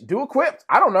 do equipped.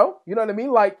 I don't know. You know what I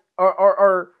mean? Like,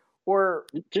 or.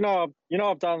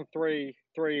 I've done three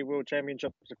World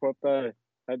Championships equipped. Did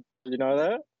you know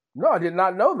that? No, I did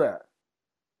not know that.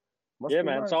 Must man.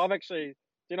 Nice. So I've actually,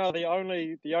 the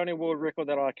only world record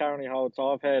that I currently hold.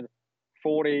 So I've had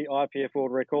 40 IPF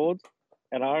world records,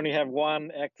 and I only have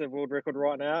one active world record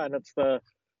right now, and it's the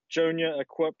junior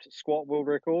equipped squat world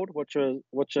record, which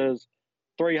is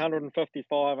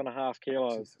 355.5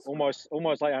 kilos, almost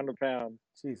 800 pounds.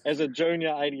 Jesus. As a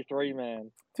junior 83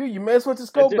 man. Dude, you may as well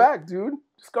just go back, dude.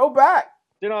 Just go back.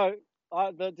 The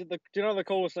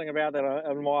coolest thing about that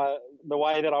and the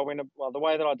way that I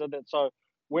did that. So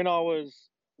when I was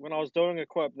doing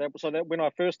equip, that when I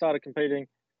first started competing,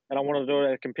 and I wanted to do it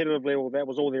at a competitive level, that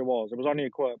was all there was. It was only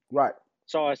equip. Right.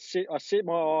 So I set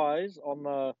my eyes on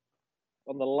the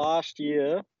last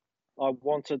year. I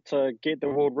wanted to get the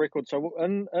world record. So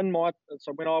when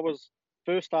I was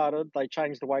first started, they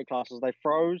changed the weight classes. They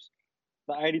froze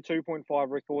the 82.5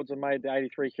 records and made the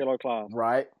 83 kilo class.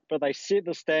 Right. But they set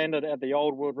the standard at the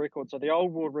old world record. So the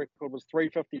old world record was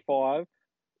 355,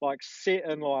 like set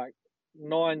in like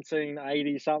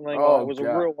 1980 something. Oh, it was a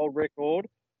real old record.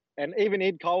 And even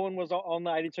Ed Cohen was on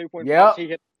the 82.5. Yep. He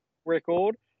had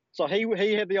record. So he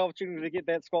had the opportunity to get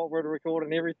that squat world record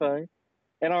and everything.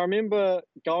 And I remember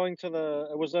going to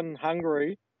it was in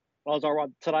Hungary. I was like, right,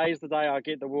 today's the day I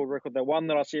get the world record, the one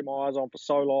that I set my eyes on for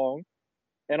so long.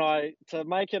 And to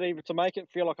make it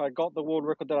feel like I got the world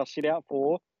record that I set out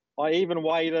for, I even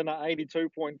weighed in at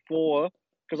 82.4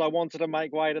 because I wanted to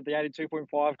make weight at the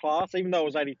 82.5 class, even though it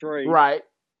was 83. Right.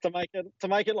 To make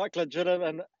it like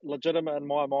legitimate in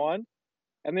my mind.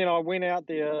 And then I went out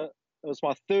there. It was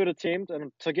my third attempt,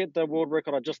 and to get the world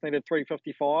record, I just needed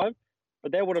 355.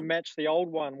 But that would have matched the old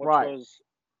one, which was...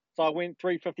 So I went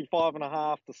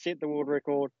 355.5 to set the world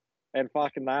record and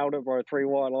fucking nailed it, bro. 3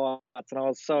 white lights, and I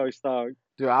was so stoked.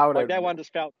 Dude, that one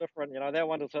just felt different, That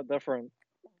one just hit different.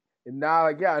 And now,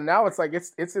 now it's like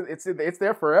it's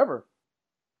there forever.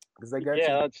 Because they got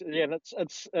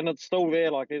it's still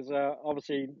there. Like, there's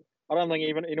obviously, I don't think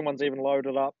anyone's even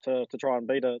loaded up to try and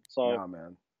beat it. So, nah,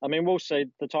 man. I mean, we'll see.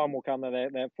 The time will come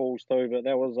that falls too. But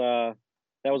that was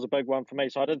a big one for me.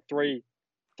 So I did three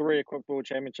equipped world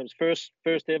championships. First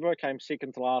ever, came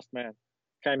second to last, man.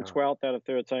 Came 12th out of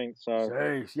 13th. So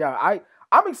jeez, yeah,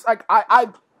 I'm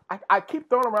like I keep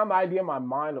throwing around the idea in my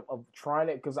mind of trying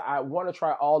it because I want to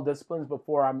try all disciplines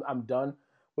before I'm done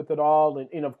with it all.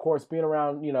 And of course, being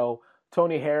around,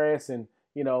 Tony Harris and,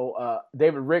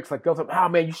 David Ricks, like, they'll say, oh,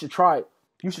 man, you should try it.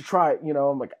 You should try it.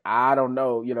 I'm like, I don't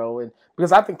know, and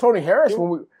because I think Tony Harris, when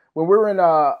we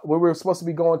were when we were supposed to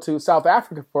be going to South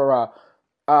Africa for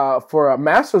a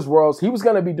Masters Worlds, he was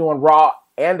going to be doing Raw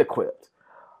and Equipped.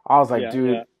 I was like,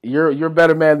 dude, you're a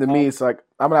better man than me. So, like,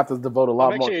 I'm gonna have to devote a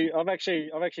lot more. I've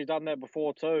actually done that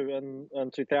before too.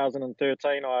 In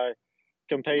 2013, I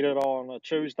competed on a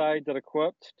Tuesday, did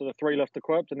Equipped, did a 3-lift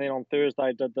Equipped, and then on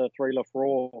Thursday did the 3-lift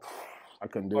Raw. I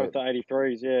couldn't do it. Both the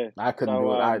 83s, yeah. I couldn't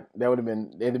do it. That would have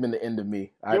been the end of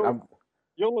me.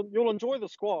 You'll enjoy the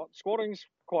squat. Squatting's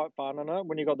quite fun, isn't it?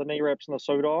 When you got the knee wraps and the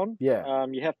suit on. Yeah.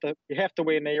 You have to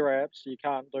wear knee wraps. You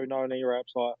can't do no knee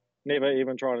wraps. Like, never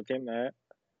even try to attempt that.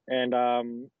 And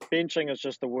benching is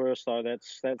just the worst, though.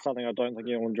 That's something I don't think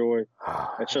you'll enjoy.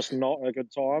 It's just not a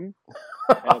good time,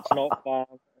 and it's not fun.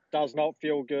 It does not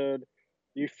feel good.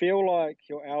 You feel like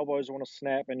your elbows want to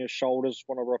snap and your shoulders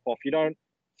want to rip off. You don't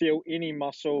feel any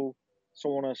muscle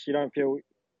soreness. You don't feel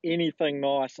anything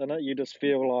nice in it. You just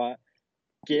feel like,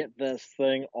 get this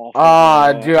thing off.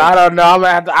 Dude, I don't know.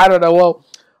 I don't know. Well,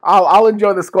 I'll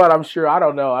enjoy the squat, I'm sure. I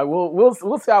don't know.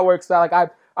 We'll see how it works out.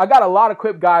 Like, I got a lot of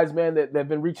Equipped guys, man, that have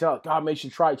been reaching out. God, man, you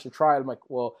should try it. I'm like,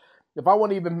 well, if I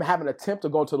want to even have an attempt to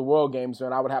go to the World Games,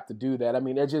 man, I would have to do that. I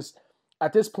mean, it just,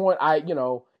 at this point,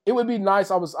 it would be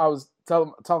nice. I was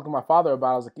talking to my father about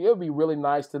it. I was like, it would be really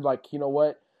nice to, like, you know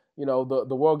what?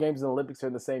 The World Games and the Olympics are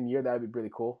in the same year. That would be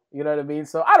really cool. You know what I mean?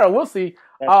 So, I don't know. We'll see.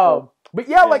 Cool. But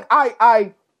yeah, like,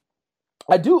 I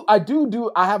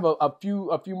have a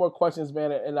few more questions,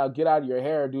 man, and I'll get out of your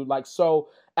hair, dude. Like, so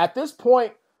at this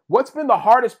point, what's been the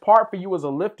hardest part for you as a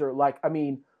lifter? Like, I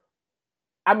mean,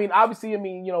 obviously,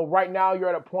 right now you're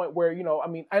at a point where,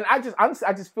 and I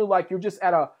just feel like you're just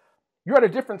at a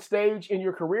different stage in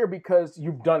your career because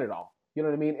you've done it all. You know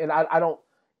what I mean? And I don't,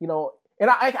 and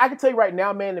I can tell you right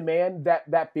now, man to man,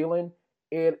 that feeling,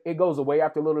 it goes away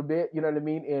after a little bit. You know what I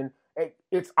mean? And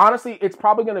it's honestly, it's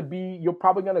probably going to be, you're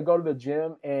probably going to go to the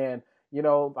gym and,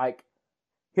 like,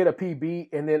 hit a PB,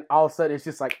 and then all of a sudden it's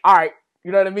just like, all right,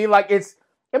 you know what I mean? Like,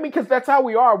 because that's how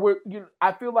we are.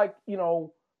 I feel like,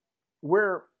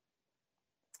 we're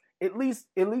at least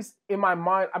in my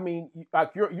mind. I mean,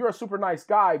 like, you're a super nice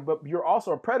guy, but you're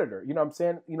also a predator. You know what I'm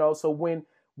saying? So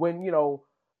when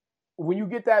you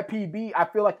get that PB, I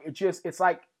feel like it's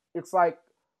like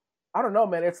I don't know,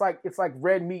 man. It's like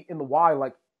red meat in the wild.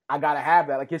 Like, I gotta have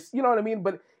that. Like, it's, you know what I mean?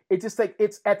 But it just, like,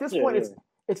 it's at this point,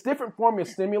 it's different form of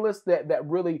stimulus that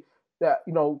really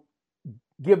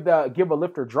give a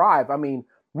lifter drive. I mean,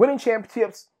 winning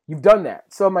championships, you've done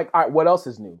that. So I'm like, all right, what else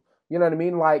is new? You know what I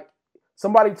mean? Like,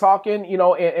 somebody talking,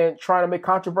 and trying to make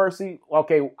controversy.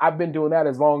 Okay, I've been doing that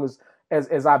as long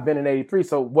as I've been in 83.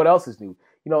 So what else is new?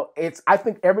 I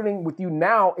think everything with you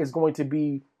now is going to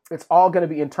be, it's all going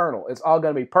to be internal. It's all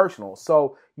going to be personal.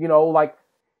 So, your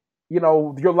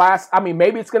last,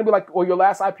 maybe it's going to be like, or your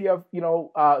last IPF,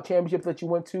 championship that you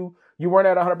went to, you weren't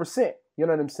at 100%. You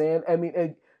know what I'm saying? I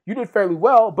mean, you did fairly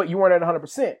well, but you weren't at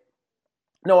 100%.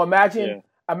 No, imagine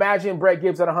Brett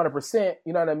Gibbs at 100%.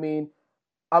 You know what I mean?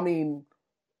 I mean,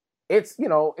 I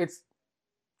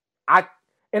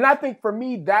think for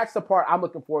me, that's the part I'm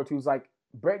looking forward to, is like,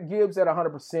 Brett Gibbs at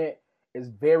 100% is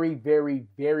very, very,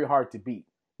 very hard to beat.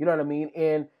 You know what I mean?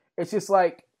 And it's just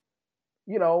like,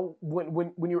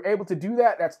 when you're able to do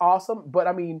that, that's awesome. But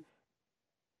I mean,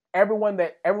 everyone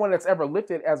that's ever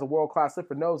lifted as a world-class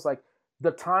lifter knows, like,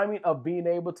 the timing of being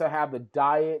able to have the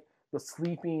diet, the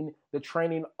sleeping, the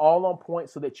training all on point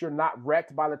so that you're not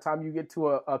wrecked by the time you get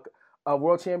to a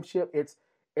world championship. It's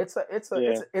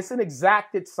an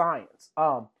exacted science.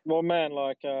 Well, man,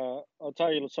 like, I'll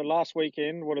tell you. So last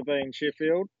weekend would have been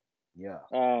Sheffield. Yeah.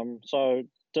 So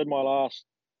did my last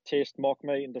test mock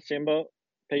meet in December.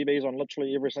 PBs on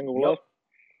literally every single lift.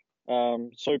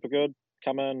 Super good.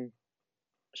 Come in,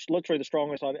 literally the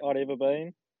strongest I'd ever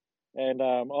been, and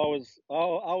I was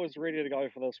ready to go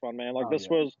for this one, man. Like, this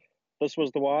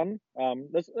was the one.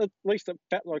 This, at least it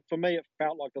felt like, for me, it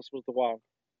felt like this was the one.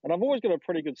 And I've always got a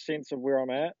pretty good sense of where I'm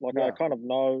at. Like, I kind of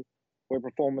know where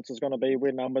performance is going to be,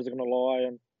 where numbers are going to lie,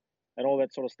 and all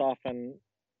that sort of stuff. And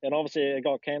obviously it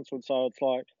got cancelled, so it's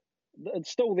like,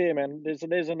 it's still there, man.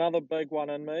 There's another big one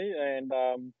in me, and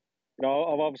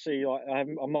I've obviously, like,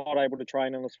 I'm not able to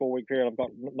train in this 4-week period. I've got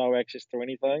no access to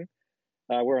anything.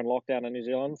 We're in lockdown in New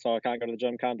Zealand, so I can't go to the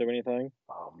gym, can't do anything.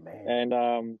 Oh, man.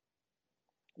 And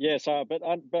so but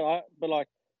like,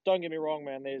 don't get me wrong,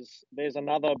 man. There's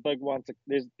another big one.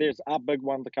 There's a big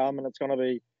one to come, and it's going to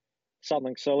be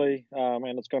something silly.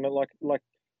 And it's going to like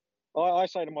I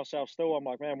say to myself still, I'm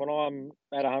like, man, when I'm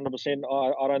at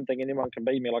 100%, I don't think anyone can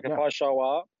beat me. Like if Yeah. I show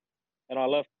up and I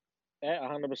lift at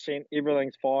 100%,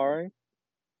 everything's firing,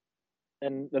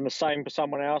 and then the same for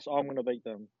someone else, I'm going to beat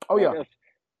them. Oh Like yeah. if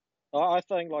I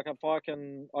think like if I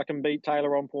can beat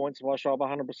Taylor on points if I show up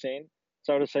 100%,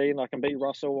 so to see, and I can beat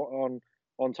Russell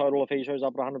on total if he shows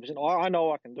up at 100%. I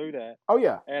know I can do that. Oh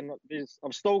yeah. And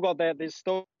I've still got that. There's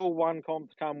still one comp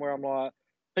to come where I'm like,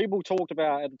 people talked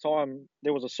about at the time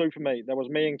there was a super meet. That was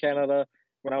me in Canada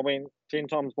when I went 10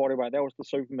 times bodyweight. That was the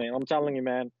super meet. I'm telling you,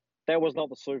 man, that was not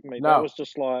the super meet. That No. was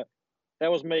just like, that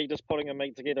was me just putting a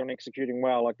meet together and executing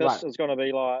well. Like this Right. is going to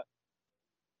be like,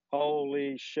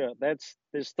 holy shit. There's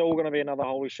still going to be another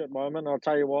holy shit moment. And I'll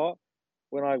tell you what,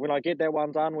 when I get that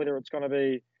one done, whether it's going to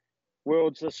be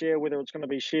Worlds this year, whether it's going to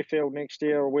be Sheffield next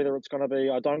year, or whether it's going to be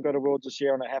I don't go to Worlds this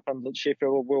year and it happens at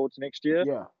Sheffield or Worlds next year,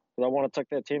 Yeah. because I want to tick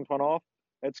that 10th one off.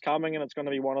 It's coming and it's going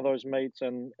to be one of those meets,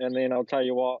 and then I'll tell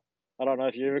you what, I don't know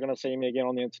if you're ever going to see me again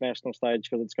on the international stage,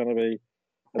 because it's going to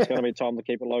be time to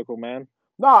keep it local, man.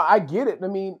 No, I get it. I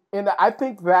mean, and I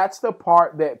think that's the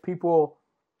part that people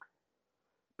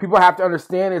have to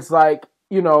understand. It's like,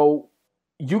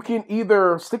 you can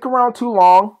either stick around too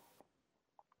long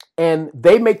and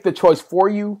they make the choice for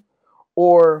you,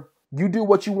 or you do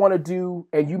what you want to do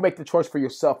and you make the choice for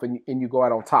yourself, and you go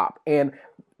out on top. And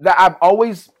that I've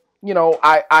always,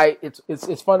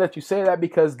 it's fun that you say that,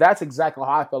 because that's exactly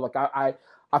how I feel. Like I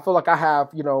feel like I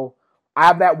have, I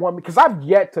have that one, because I've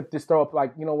yet to just throw up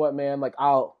like, you know what, man, like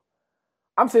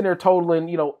I'm sitting there totaling,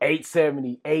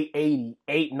 870, 880,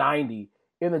 890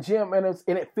 in the gym, and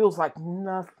it feels like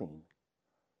nothing.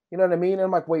 You know what I mean? And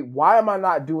I'm like, wait, why am I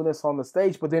not doing this on the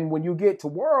stage? But then when you get to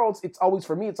Worlds, it's always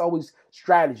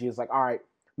strategy. It's like, all right,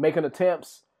 making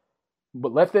attempts,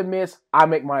 but let them miss, I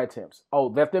make my attempts. Oh,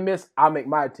 let them miss, I make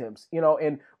my attempts.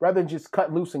 And rather than just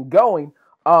cut loose and going,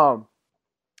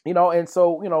 and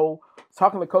so,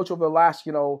 talking to coach over the last,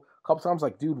 couple times,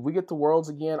 like, dude, we get to Worlds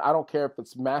again. I don't care if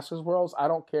it's Masters Worlds. I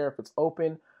don't care if it's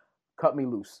open. Cut me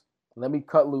loose. Let me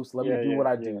cut loose. Let me do what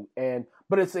I do.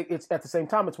 But it's at the same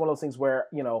time, it's one of those things where,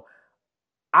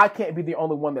 I can't be the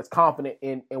only one that's confident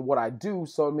in what I do.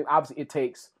 So, I mean, obviously it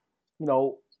takes kind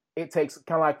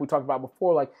of like we talked about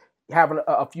before, like having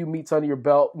a few meets under your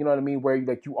belt, you know what I mean, where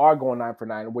you are going 9 for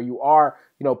 9, where you are,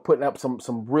 putting up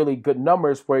some really good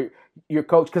numbers where your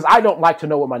coach, because I don't like to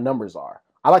know what my numbers are.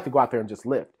 I like to go out there and just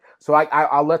lift. So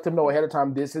I'll let them know ahead of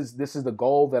time, this is the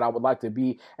goal that I would like to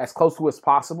be as close to as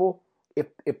possible.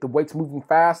 If the weight's moving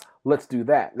fast, let's do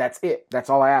that. That's it. That's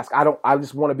all I ask. I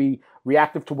just want to be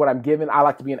reactive to what I'm given. I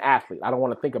like to be an athlete. I don't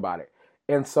want to think about it.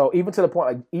 And so even to the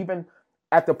point, like even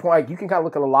at the point, you can kind of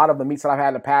look at a lot of the meets that I've had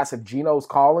in the past. If Gino's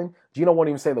calling, Gino won't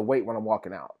even say the weight when I'm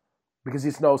walking out, because he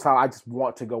just knows how I just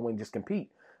want to go and just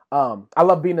compete. I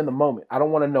love being in the moment. I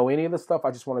don't want to know any of the stuff.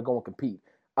 I just want to go and compete.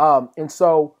 And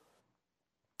so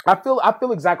I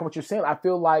feel exactly what you're saying. I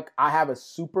feel like I have a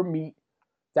super meet.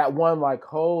 That one, like,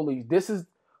 holy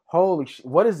shit,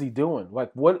 what is he doing?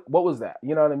 Like, what was that?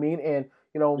 You know what I mean? And,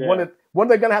 one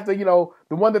they're going to have to,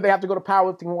 the one that they have to go to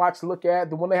powerlifting and watch, look at,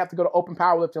 the one they have to go to open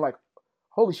powerlifting, like,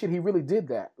 holy shit, he really did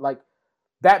that. Like,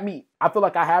 that meet, I feel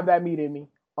like I have that meet in me.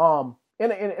 And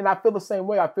I feel the same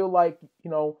way. I feel like,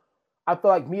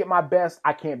 me at my best,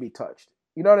 I can't be touched.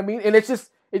 You know what I mean? And it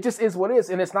just is what it is.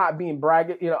 And it's not being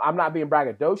I'm not being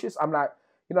braggadocious. I'm not,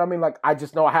 you know what I mean? Like, I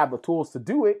just know I have the tools to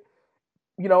do it.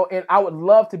 And I would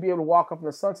love to be able to walk up in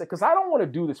the sunset, because I don't want to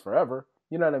do this forever.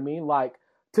 You know what I mean? Like,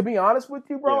 to be honest with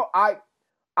you, bro, yeah.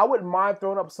 I wouldn't mind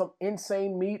throwing up some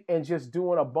insane meet and just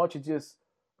doing a bunch of just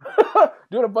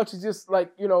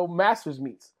like, Masters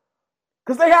meets,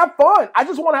 because they have fun. I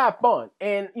just want to have fun.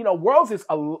 And, Worlds is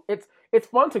it's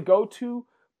fun to go to,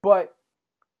 but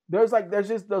there's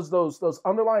just those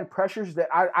underlying pressures that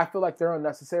I feel like they're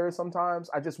unnecessary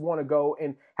sometimes. I just want to go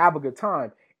and have a good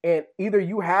time. And either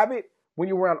you have it when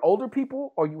you're around older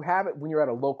people, or you have it when you're at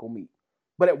a local meet.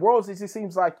 But at Worlds, it just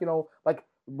seems like, like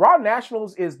Raw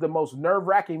Nationals is the most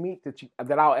nerve-wracking meet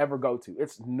that I'll ever go to.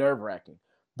 It's nerve-wracking.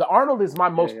 The Arnold is my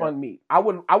most fun meet. I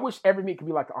wish every meet could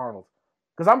be like the Arnold,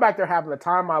 because I'm back there having the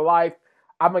time of my life.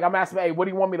 I'm asking, hey, what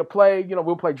do you want me to play?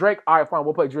 We'll play Drake. All right, fine,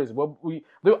 we'll play Drizzy.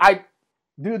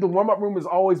 Dude, the warm-up room is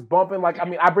always bumping. Like, I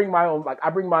mean, I bring my own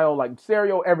like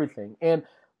stereo, everything. And,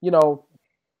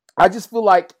 I just feel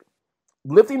like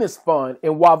lifting is fun,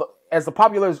 and while as the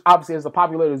popularity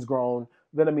has grown,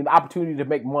 then I mean the opportunity to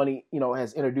make money,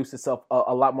 has introduced itself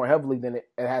a lot more heavily than it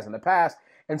has in the past.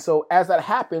 And so as that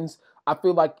happens, I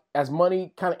feel like as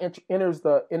money kind of enters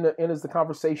the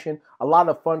conversation, a lot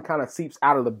of fun kind of seeps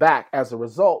out of the back as a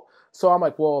result. So I'm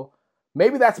like, well,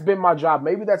 maybe that's been my job.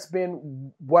 Maybe that's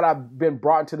been what I've been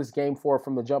brought into this game for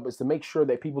from the jump, is to make sure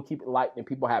that people keep it light and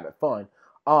people have it fun.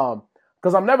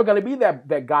 Because I'm never going to be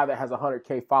that guy that has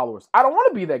 100K followers. I don't want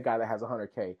to be that guy that has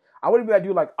 100K. I want to be that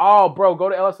dude like, oh, bro, go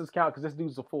to Ellis's account because this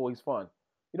dude's a fool. He's fun.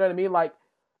 You know what I mean? Like,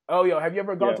 oh, yo, have you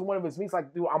ever gone to one of his meets?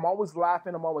 Like, dude, I'm always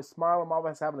laughing. I'm always smiling. I'm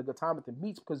always having a good time at the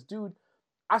meets because, dude,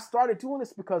 I started doing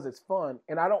this because it's fun.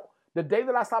 And the day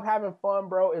that I stop having fun,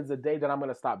 bro, is the day that I'm going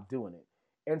to stop doing it.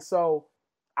 And so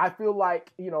I feel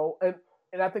like,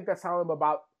 and I think that's how I'm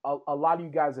about a lot of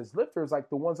you guys as lifters, like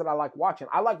the ones that I like watching.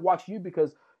 I like watching you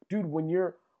because, dude, when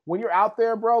you're out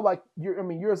there, bro, like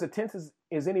you're as intense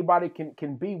as anybody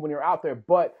can be when you're out there,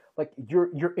 but like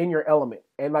you're in your element.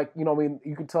 And like,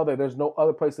 you can tell that there's no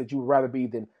other place that you would rather be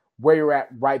than where you're at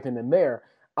right then and there.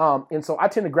 And so I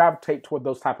tend to gravitate toward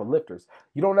those type of lifters.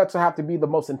 You don't necessarily have to be the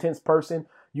most intense person.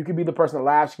 You can be the person that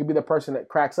laughs. You can be the person that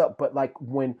cracks up. But like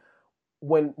when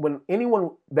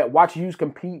anyone that watches you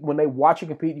compete, when they watch you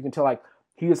compete, you can tell like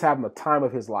he is having the time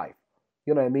of his life.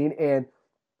 You know what I mean? And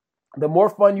the more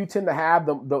fun you tend to have,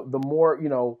 the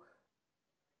more,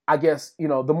 I guess,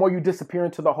 the more you disappear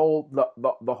into the whole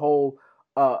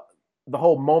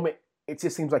moment. It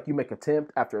just seems like you make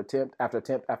attempt after attempt after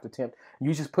attempt after attempt.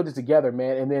 You just put it together,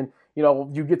 man. And then,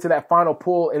 you get to that final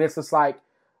pull and it's just like,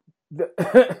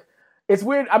 it's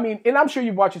weird. I mean, and I'm sure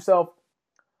you've watched yourself.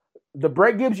 The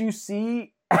Brett Gibbs you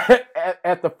see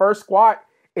at the first squat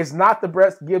is not the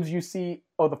Brett Gibbs you see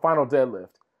on the final deadlift.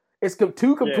 It's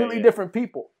two completely different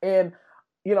people. And,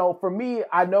 for me,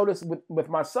 I noticed with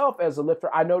myself as a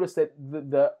lifter, I noticed that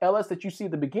the LS that you see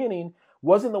at the beginning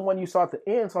wasn't the one you saw at the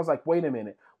end. So I was like, wait a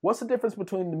minute. What's the difference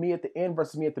between me at the end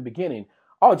versus me at the beginning?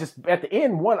 Oh, just at the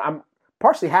end, one, I'm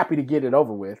partially happy to get it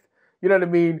over with. You know what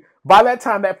I mean? By that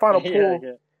time, that final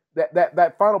pull,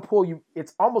 that final pull,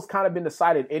 it's almost kind of been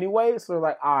decided anyway. So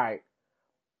like, all right.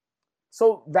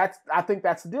 So I think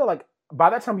that's the deal. Like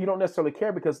by that time, you don't necessarily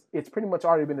care because it's pretty much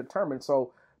already been determined.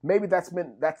 So maybe that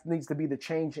needs to be the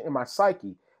change in my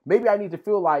psyche. Maybe I need to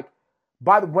feel like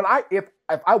if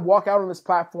I walk out on this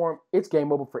platform, it's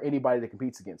game over for anybody that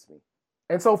competes against me.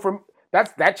 And so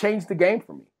that changed the game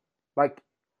for me. Like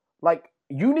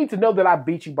you need to know that I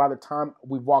beat you by the time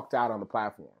we walked out on the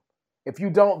platform. If you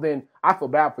don't, then I feel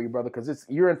bad for you, brother, because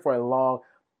you're in for a long.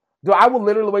 Dude, I will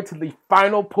literally wait to the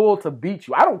final pull to beat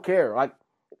you. I don't care. Like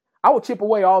I will chip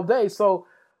away all day. So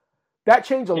that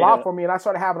changed a lot for me, and I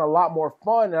started having a lot more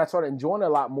fun, and I started enjoying it a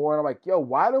lot more. And I'm like, yo,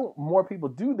 why don't more people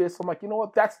do this? I'm like, you know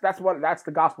what? That's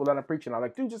the gospel that I'm preaching. I'm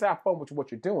like, dude, just have fun with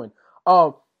what you're doing.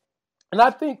 And I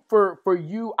think for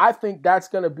you, I think that's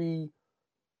gonna be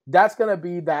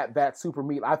that super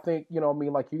meet. I think,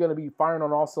 like you're gonna be firing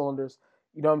on all cylinders.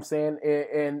 You know what I'm saying?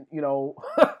 And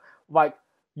like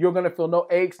you're gonna feel no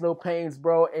aches, no pains,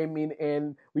 bro. I mean,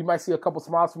 and we might see a couple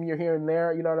smiles from you here and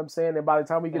there. You know what I'm saying? And by the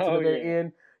time we get to the very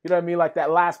end, you know what I mean? Like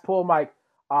that last pull, I'm like,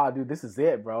 dude, this is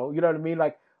it, bro. You know what I mean?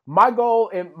 Like my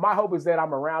goal and my hope is that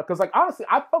I'm around. Because like honestly,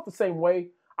 I felt the same way.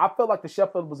 I felt like the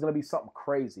Sheffield was gonna be something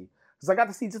crazy. Because I got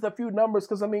to see just a few numbers.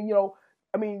 Because I mean,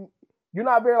 you're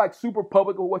not very like super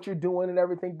public with what you're doing and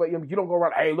everything, but you don't go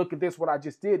around, hey, look at this, what I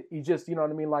just did. You just, you know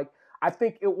what I mean? Like, I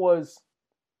think it was,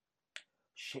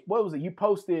 what was it? You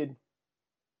posted,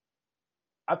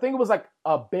 I think it was like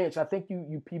a bench. I think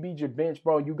you PB'd your bench,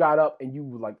 bro. You got up and you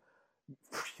were like,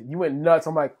 you went nuts.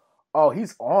 I'm like, oh,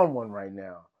 he's on one right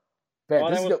now.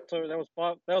 Man, that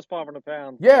was 500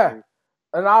 pounds. Yeah. Maybe.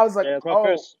 And I was like, it's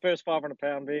my first 500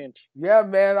 pound bench. Yeah,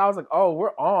 man. I was like, oh,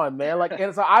 we're on, man. Like,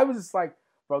 and so I was just like,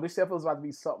 bro, this Sheffield's about to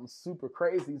be something super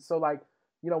crazy. So like,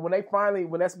 when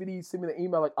SBD sent me the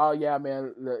email, like, oh yeah,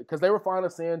 man, because they were flying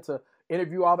us in to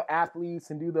interview all the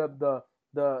athletes and do the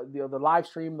live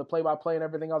stream, the play-by-play and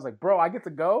everything. I was like, bro, I get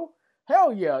to go?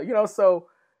 Hell yeah. So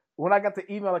when I got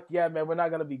the email, like, yeah, man, we're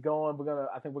not gonna be going.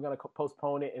 I think we're gonna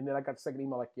postpone it. And then I got the second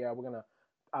email, like, yeah, we're gonna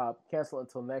cancel it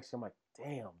until next year. I'm like,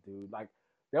 damn, dude. Like,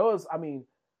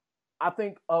 I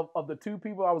think of the two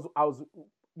people I was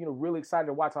really excited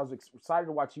to watch. I was excited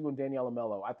to watch you and Danielle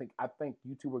Mello. I think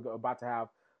you two were about to have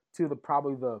two of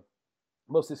probably the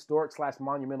most historic /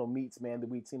 monumental meets, man, that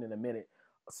we'd seen in a minute.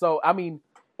 So, I mean,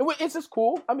 it's just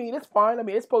cool. I mean, it's fine. I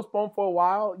mean, it's postponed for a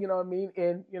while, you know what I mean?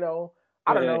 And,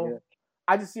 I don't know. Yeah.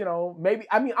 I just, maybe,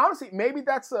 I mean, honestly, maybe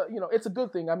that's it's a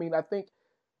good thing. I mean, I think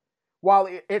while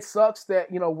it sucks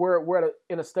that, we're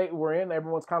in a state we're in,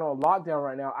 everyone's kind of on lockdown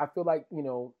right now. I feel like,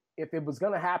 if it was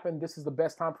going to happen, this is the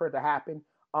best time for it to happen.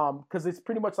 Because it's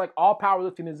pretty much like all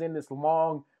powerlifting is in this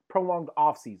long, prolonged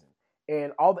off season,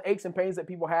 and all the aches and pains that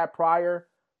people had prior,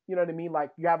 you know what I mean?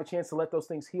 Like you have a chance to let those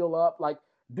things heal up. Like,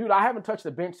 dude, I haven't touched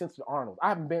the bench since the Arnold. I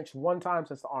haven't benched one time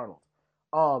since the Arnold.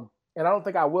 And I don't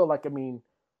think I will. Like, I mean,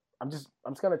 I'm just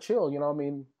gonna chill. You know, what I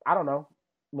mean, I don't know.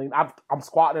 I mean, I'm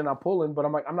squatting and I'm pulling, but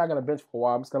I'm like, I'm not gonna bench for a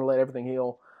while. I'm just gonna let everything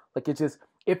heal. Like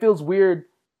it feels weird.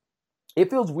 It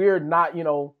feels weird not,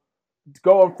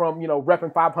 going from,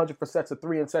 repping 500 for sets of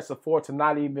 3 and sets of 4 to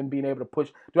not even being able to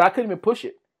push. Dude, I couldn't even push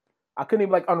it. I couldn't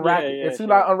even like unrack it. As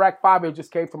soon as I unracked 5, it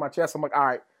just came to my chest. I'm like, all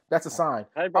right, that's a sign.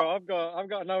 Hey, bro, I've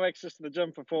got no access to the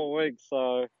gym for 4 weeks,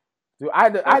 so. Dude, I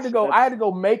had to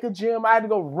go make a gym. I had to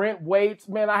go rent weights.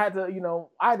 Man, I had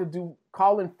to do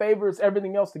call in favors,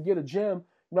 everything else to get a gym.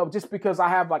 Just because I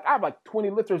have like 20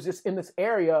 lifters just in this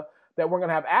area that we're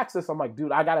gonna have access. I'm like,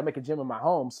 dude, I gotta make a gym in my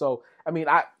home. So I mean,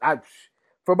 I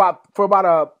for about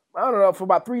I don't know, for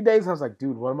about 3 days, I was like,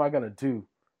 dude, what am I gonna do?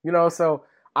 So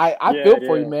I feel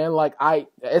for you, man. Like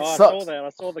it sucks. I saw that. I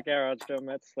saw the garage gym.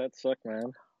 That's sick,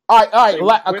 man. All right. See,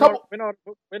 like, we're not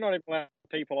even allowing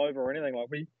people over or anything like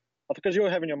we. Because you're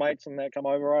having your mates and that come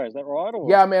over, right? Is that right? Or?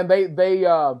 Yeah, man. They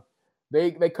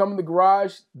come in the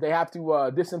garage. They have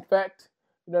to disinfect.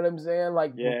 You know what I'm saying?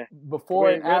 Like before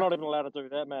we're and after. not even allowed to do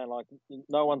that, man. Like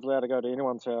no one's allowed to go to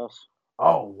anyone's house.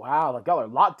 Oh wow! Like y'all are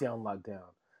lockdown.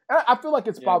 And I feel like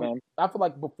it's probably. Man. I feel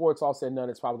like before it's all said and done,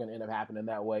 it's probably going to end up happening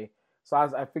that way. So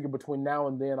I figure between now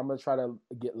and then, I'm going to try to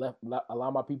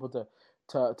allow my people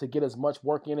to get as much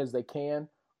work in as they can.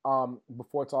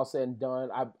 Before it's all said and done,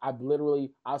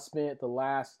 I spent the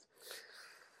last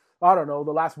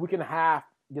week and a half,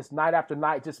 just night after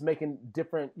night, just making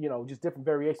different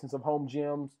variations of home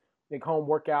gyms, like home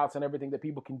workouts and everything that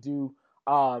people can do.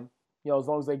 As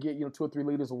long as they get 2 or 3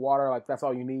 liters of water, like that's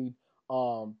all you need.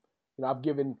 I've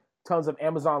given tons of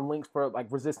Amazon links for like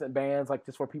resistant bands, like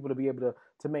just for people to be able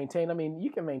to maintain. I mean, you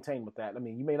can maintain with that. I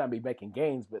mean, you may not be making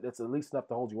gains, but it's at least enough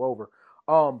to hold you over.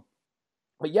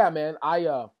 But yeah, man, I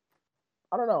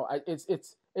don't know.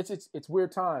 It's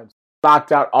weird times.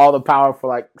 Knocked out all the power for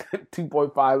like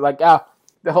 2.5, like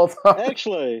the whole time.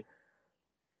 Actually,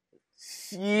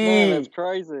 man, that's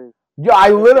crazy. Yeah, I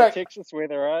literally Texas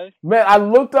weather, eh? Man, I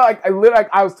looked up, I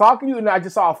was talking to you and I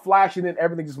just saw a flash and then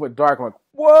everything just went dark. I'm like,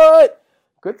 what?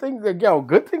 Good thing we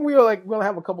are like we'll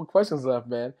have a couple questions left,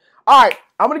 man. All right,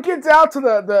 I'm gonna get down to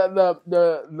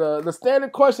the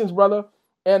standard questions, brother,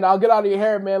 and I'll get out of your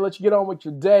hair, man. Let you get on with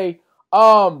your day.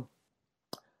 The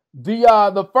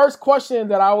first question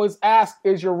that I always ask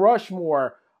is your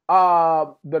Rushmore.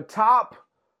 The top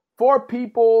 4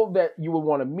 people that you would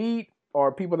want to meet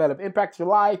or people that have impacted your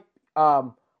life.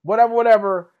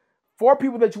 Whatever. 4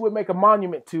 people that you would make a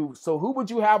monument to. So who would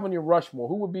you have on your Rushmore?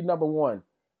 Who would be number 1?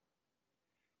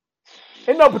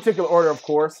 In no particular order, of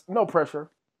course. No pressure.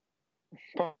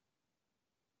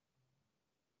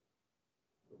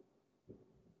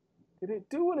 Did it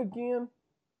do it again?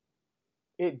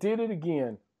 It did it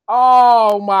again.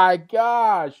 Oh my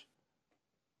gosh.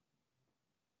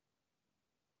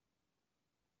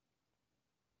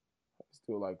 Let's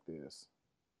do it like this.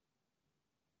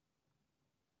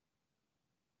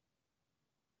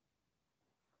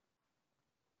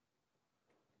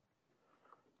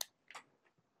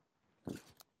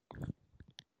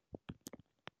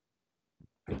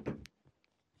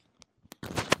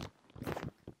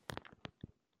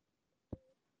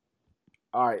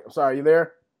 All right. I'm sorry. You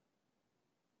there?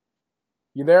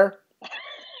 You there?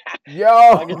 Yo.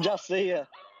 I can just see you.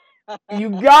 You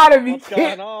gotta be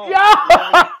kidding. Yo.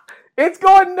 It's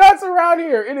going nuts around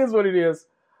here. It is what it is.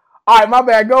 All right, my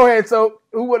bad. Go ahead. So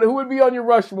who would be on your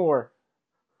Rushmore?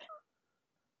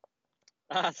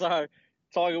 So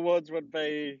Tiger Woods would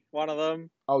be one of them.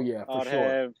 Oh yeah, for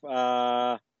sure. I'd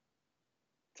have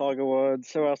Tiger Woods.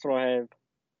 Who else would I have?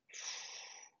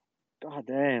 God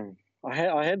damn. I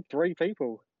had 3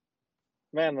 people.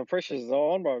 Man, the pressure's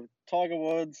on, bro. Tiger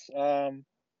Woods.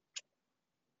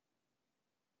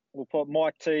 We'll put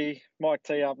Mike T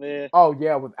up there. Oh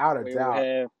yeah, without a doubt.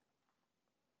 It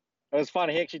was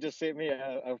funny. He actually just sent me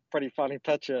a pretty funny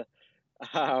picture.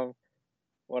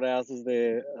 What else is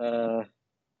there?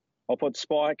 I'll put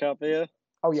Spike up there.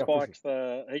 Oh yeah, Spike's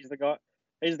he's the guy.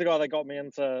 He's the guy that got me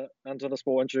into the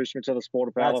sport, introduced me to the sport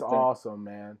of powerlifting. That's awesome,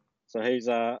 man. So he's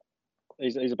a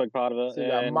big part of it. So you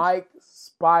got Mike,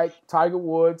 Spike, Tiger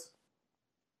Woods.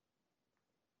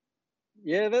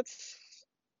 Yeah, that's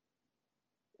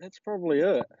probably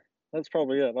it. You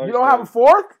don't have a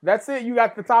 4th? That's it. You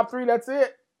got the top 3. That's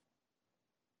it.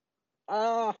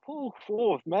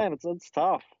 Fourth, man, it's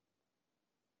tough.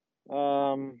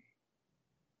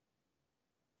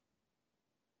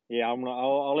 Yeah,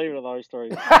 I'll leave it at those 3.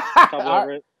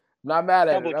 Not mad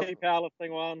at it. A couple of key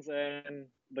powerlifting ones and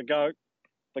the GOAT,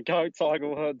 Tiger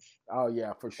Woods. Oh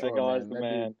yeah, for sure. That guy's the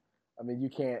man. Dude, I mean, you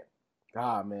can't.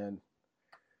 God, man.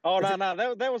 Oh no,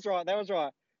 that was right.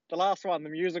 the last one, the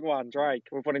music one, Drake.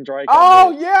 We're putting Drake.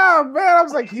 Oh yeah, man! I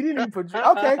was like, he didn't even put Drake.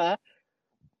 Okay,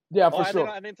 yeah, for sure.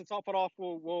 And then to top it off,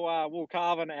 we'll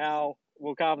carve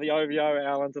the OVO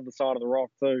Al into the side of the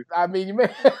rock too. I mean,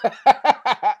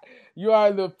 you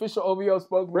are the official OVO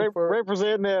spokesman for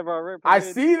represent there, bro. Represent. I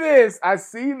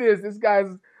see this. This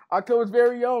guy's October's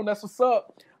very own. That's what's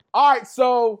up. All right,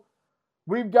 so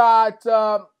we've got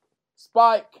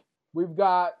Spike, we've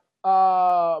got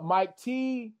Mike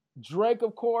T, Drake,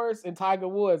 of course, and Tiger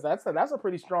Woods. That's a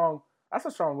pretty strong. That's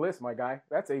a strong list, my guy.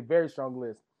 That's a very strong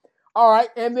list. All right,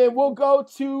 and then we'll go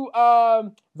to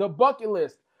the bucket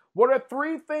list. What are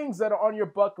 3 things that are on your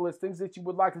bucket list, things that you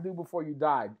would like to do before you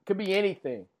died? Could be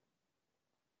anything.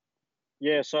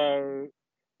 Yeah, so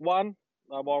one,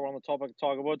 while we're on the topic of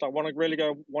Tiger Woods, I want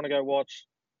to go watch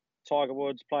Tiger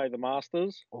Woods play the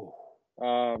Masters,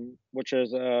 which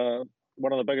is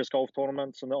one of the biggest golf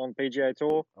tournaments on PGA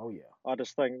Tour. Oh yeah. I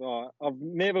just think I've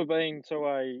never been to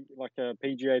a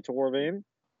PGA Tour event.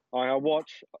 I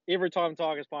watch every time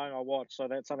Tiger's playing. I watch, so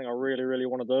that's something I really, really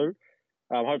want to do.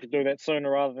 I hope to do that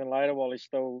sooner rather than later while he's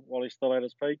still at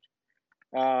his peak.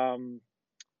 I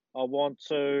want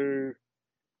to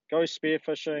go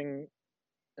spearfishing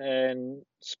and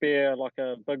spear like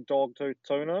a big dogtooth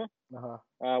tuna,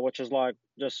 which is like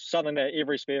just something that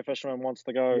every spearfisherman wants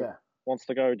to go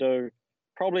do.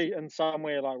 Probably in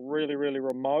somewhere like really, really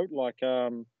remote, like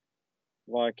in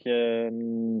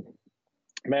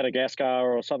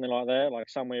Madagascar or something like that, like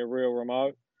somewhere real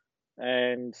remote.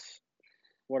 And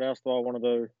what else do I want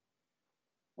to do?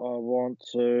 I want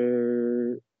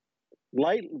to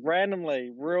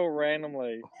real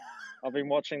randomly, I've been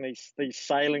watching these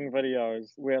sailing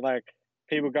videos where like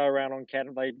people go around on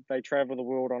they travel the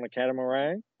world on a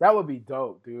catamaran. That would be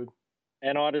dope, dude.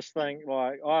 And I just think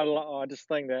I just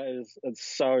think it's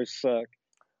so sick.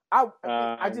 I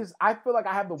feel like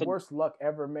I have the worst luck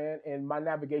ever, man, and my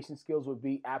navigation skills would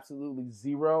be absolutely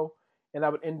zero, and I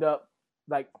would end up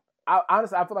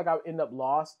honestly, I feel like I would end up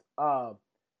lost.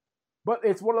 But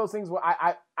it's one of those things where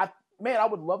I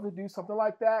would love to do something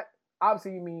like that.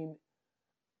 Obviously, you mean,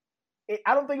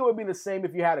 I don't think it would be the same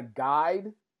if you had a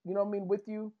guide, you know what I mean, with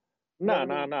you. No.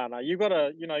 You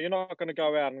gotta, you're not gonna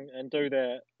go out and do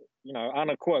that,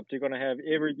 unequipped. You're gonna have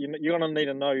you're gonna need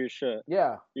to know your shit.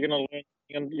 Yeah. You're gonna learn.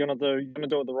 You're gonna do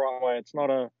it the right way.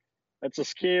 It's a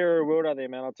scary world out there,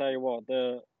 man. I'll tell you what,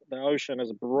 the ocean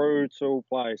is a brutal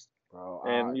place. Bro,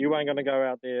 and you ain't gonna go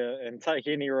out there and take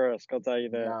any risk. I'll tell you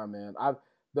that. Nah, man.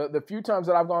 The few times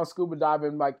that I've gone scuba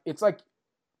diving, like it's like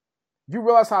you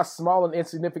realize how small and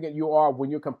insignificant you are when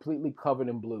you're completely covered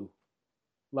in blue.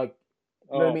 Like,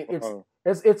 you know what I mean?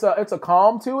 It's a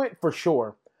calm to it for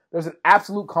sure. There's an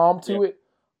absolute calm to it.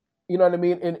 You know what I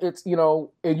mean? And it's and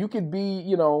you could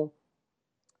be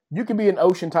you could be an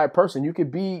ocean type person. You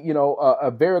could be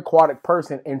a very aquatic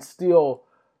person and still.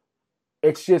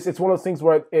 It's one of those things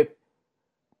where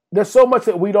there's so much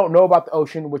that we don't know about the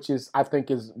ocean, which I think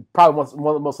is probably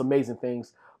one of the most amazing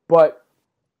things. But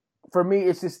for me,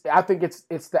 I think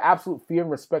it's the absolute fear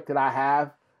and respect that I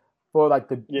have for like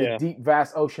the deep,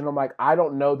 vast ocean. I'm like, I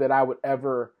don't know that I would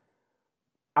ever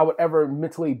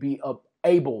mentally be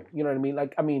able. You know what I mean?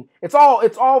 Like, I mean, it's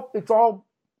all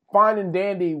fine and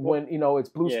dandy when it's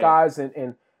blue skies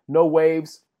and no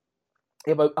waves.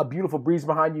 You have a beautiful breeze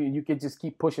behind you, and you can just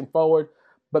keep pushing forward.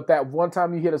 But that one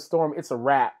time you hit a storm, it's a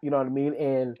wrap. You know what I mean?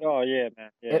 And oh yeah,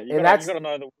 man. Yeah, you gotta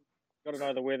know the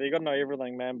weather. You gotta know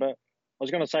everything, man. But I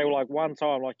was gonna say, like one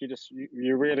time, like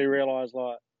you really realize,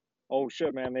 like, oh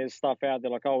shit, man, there's stuff out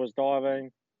there. Like I was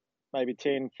diving, maybe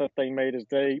 10, 15 meters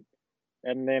deep,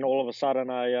 and then all of a sudden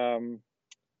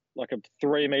like a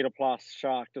 3 meter plus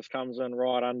shark just comes in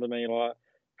right under me, like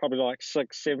probably like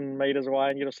 6, 7 meters away,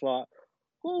 and you're just like.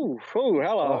 Ooh,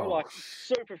 hello! Like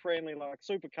super friendly, like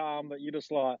super calm, but you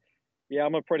just like, yeah,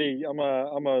 I'm a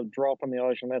drop in the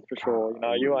ocean, that's for sure.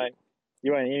 You ain't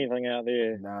anything out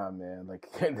there. Nah, man, like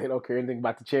they don't care anything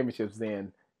about the championships.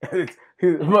 Then,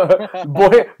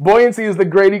 buoyancy is the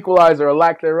great equalizer, or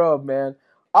lack thereof, man.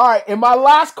 All right, and my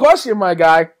last question, my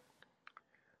guy.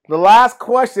 The last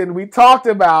question we talked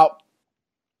about: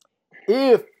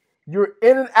 if you're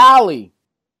in an alley,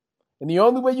 and the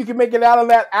only way you can make it out of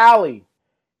that alley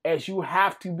is you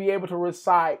have to be able to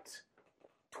recite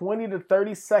 20 to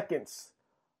 30 seconds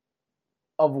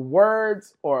of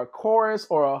words or a chorus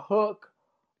or a hook,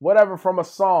 whatever, from a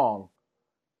song.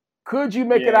 Could you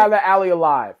make it out of the alley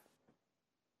alive?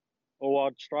 Oh,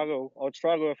 I'd struggle.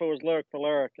 If it was lyric for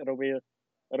lyric. It'll be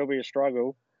a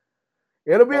struggle.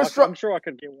 It'll be a struggle. I'm sure I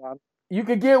could get one. You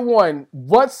could get one.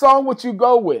 What song would you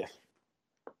go with?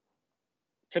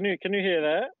 Can you hear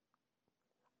that?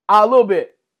 A little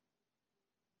bit.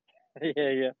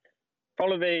 Yeah.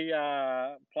 Probably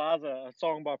Plaza, a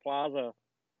song by Plaza.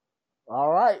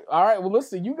 All right. Well,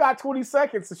 listen, you got 20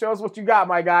 seconds to show us what you got,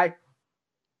 my guy.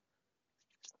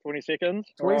 20 seconds?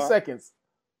 20 seconds.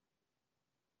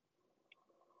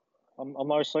 I'm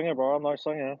no singer, bro. I'm no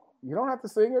singer. You don't have to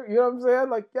sing it. You know what I'm saying?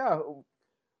 Like, yeah.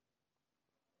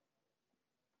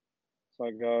 So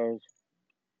it goes.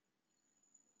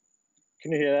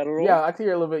 Can you hear that at all? Yeah, I can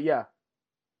hear a little bit, yeah.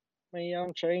 Me,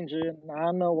 I'm changing.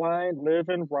 I know I ain't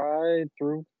living right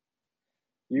through.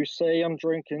 You say I'm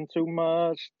drinking too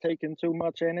much, taking too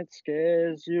much, and it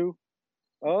scares you.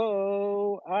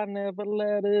 Oh, I never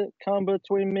let it come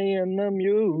between me and the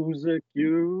music.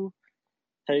 You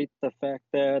hate the fact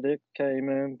that it came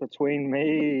in between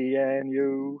me and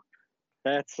you.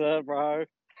 That's it, bro.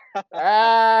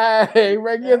 Hey,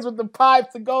 Ray Gibbs with the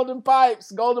pipes, the golden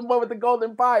pipes, golden boy with the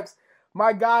golden pipes.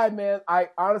 My guy, man, I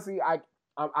honestly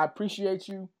appreciate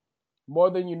you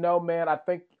more than you know, man. I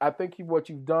think what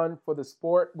you've done for the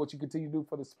sport, what you continue to do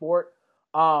for the sport,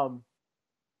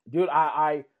 dude.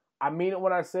 I mean it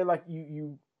when I say like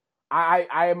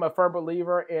I am a firm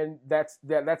believer in that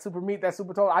super meet, that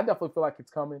super total. I definitely feel like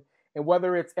it's coming, and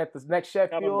whether it's at the next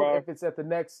Sheffield, if it's at the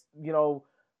next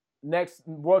next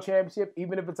World Championship,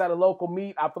 even if it's at a local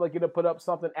meet, I feel like you're gonna put up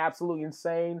something absolutely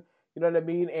insane. You know what I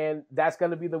mean? And that's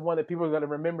gonna be the one that people are gonna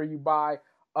remember you by.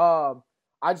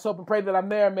 I just hope and pray that I'm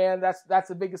there, man. That's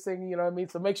the biggest thing, you know what I mean?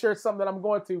 So make sure it's something that I'm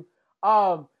going to.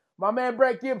 My man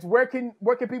Brett Gibbs, where can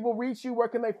people reach you? Where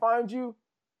can they find you?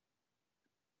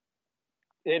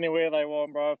 Anywhere they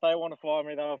want, bro. If they want to find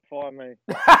me, they'll find me.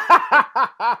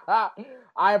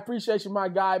 I appreciate you, my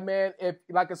guy, man.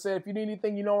 Like I said, if you need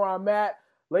anything, you know where I'm at.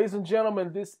 Ladies and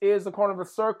gentlemen, this is the Corner of the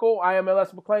Circle. I am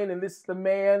LS McLean, and this is the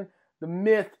man, the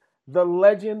myth, the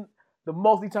legend, the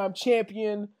multi-time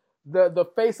champion, the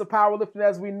face of powerlifting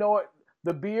as we know it,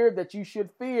 the beard that you should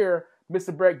fear,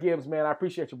 Mr. Brett Gibbs, man. I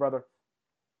appreciate you, brother.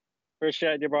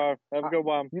 Appreciate you, bro. Have a good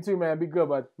one. You too, man. Be good,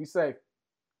 bud. Be safe.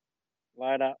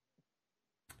 Later.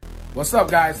 What's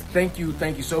up, guys? Thank you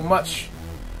so much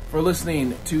for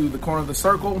listening to the Corner of the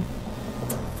Circle,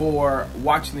 for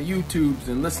watching the YouTubes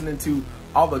and listening to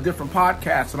all the different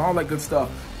podcasts and all that good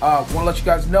stuff. Want to let you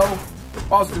guys know,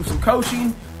 also do some coaching.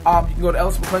 You can go to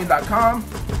lsmcclain.com,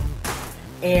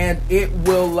 and it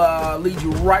will lead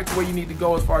you right to where you need to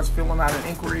go as far as filling out an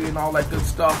inquiry and all that good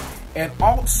stuff. And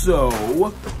also,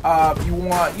 if you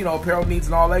want, apparel needs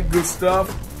and all that good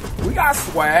stuff, we got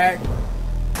swag.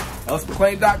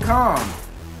 lsmcclain.com.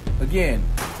 Again,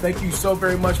 thank you so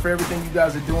very much for everything you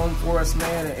guys are doing for us,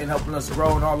 man, and helping us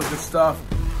grow and all the good stuff.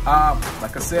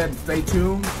 Like I said, stay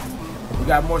tuned. We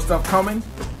got more stuff coming,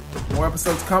 more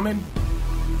episodes coming,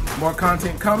 more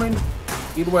content coming.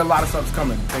 Either way, a lot of stuff's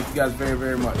coming. Thank you guys very,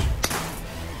 very much.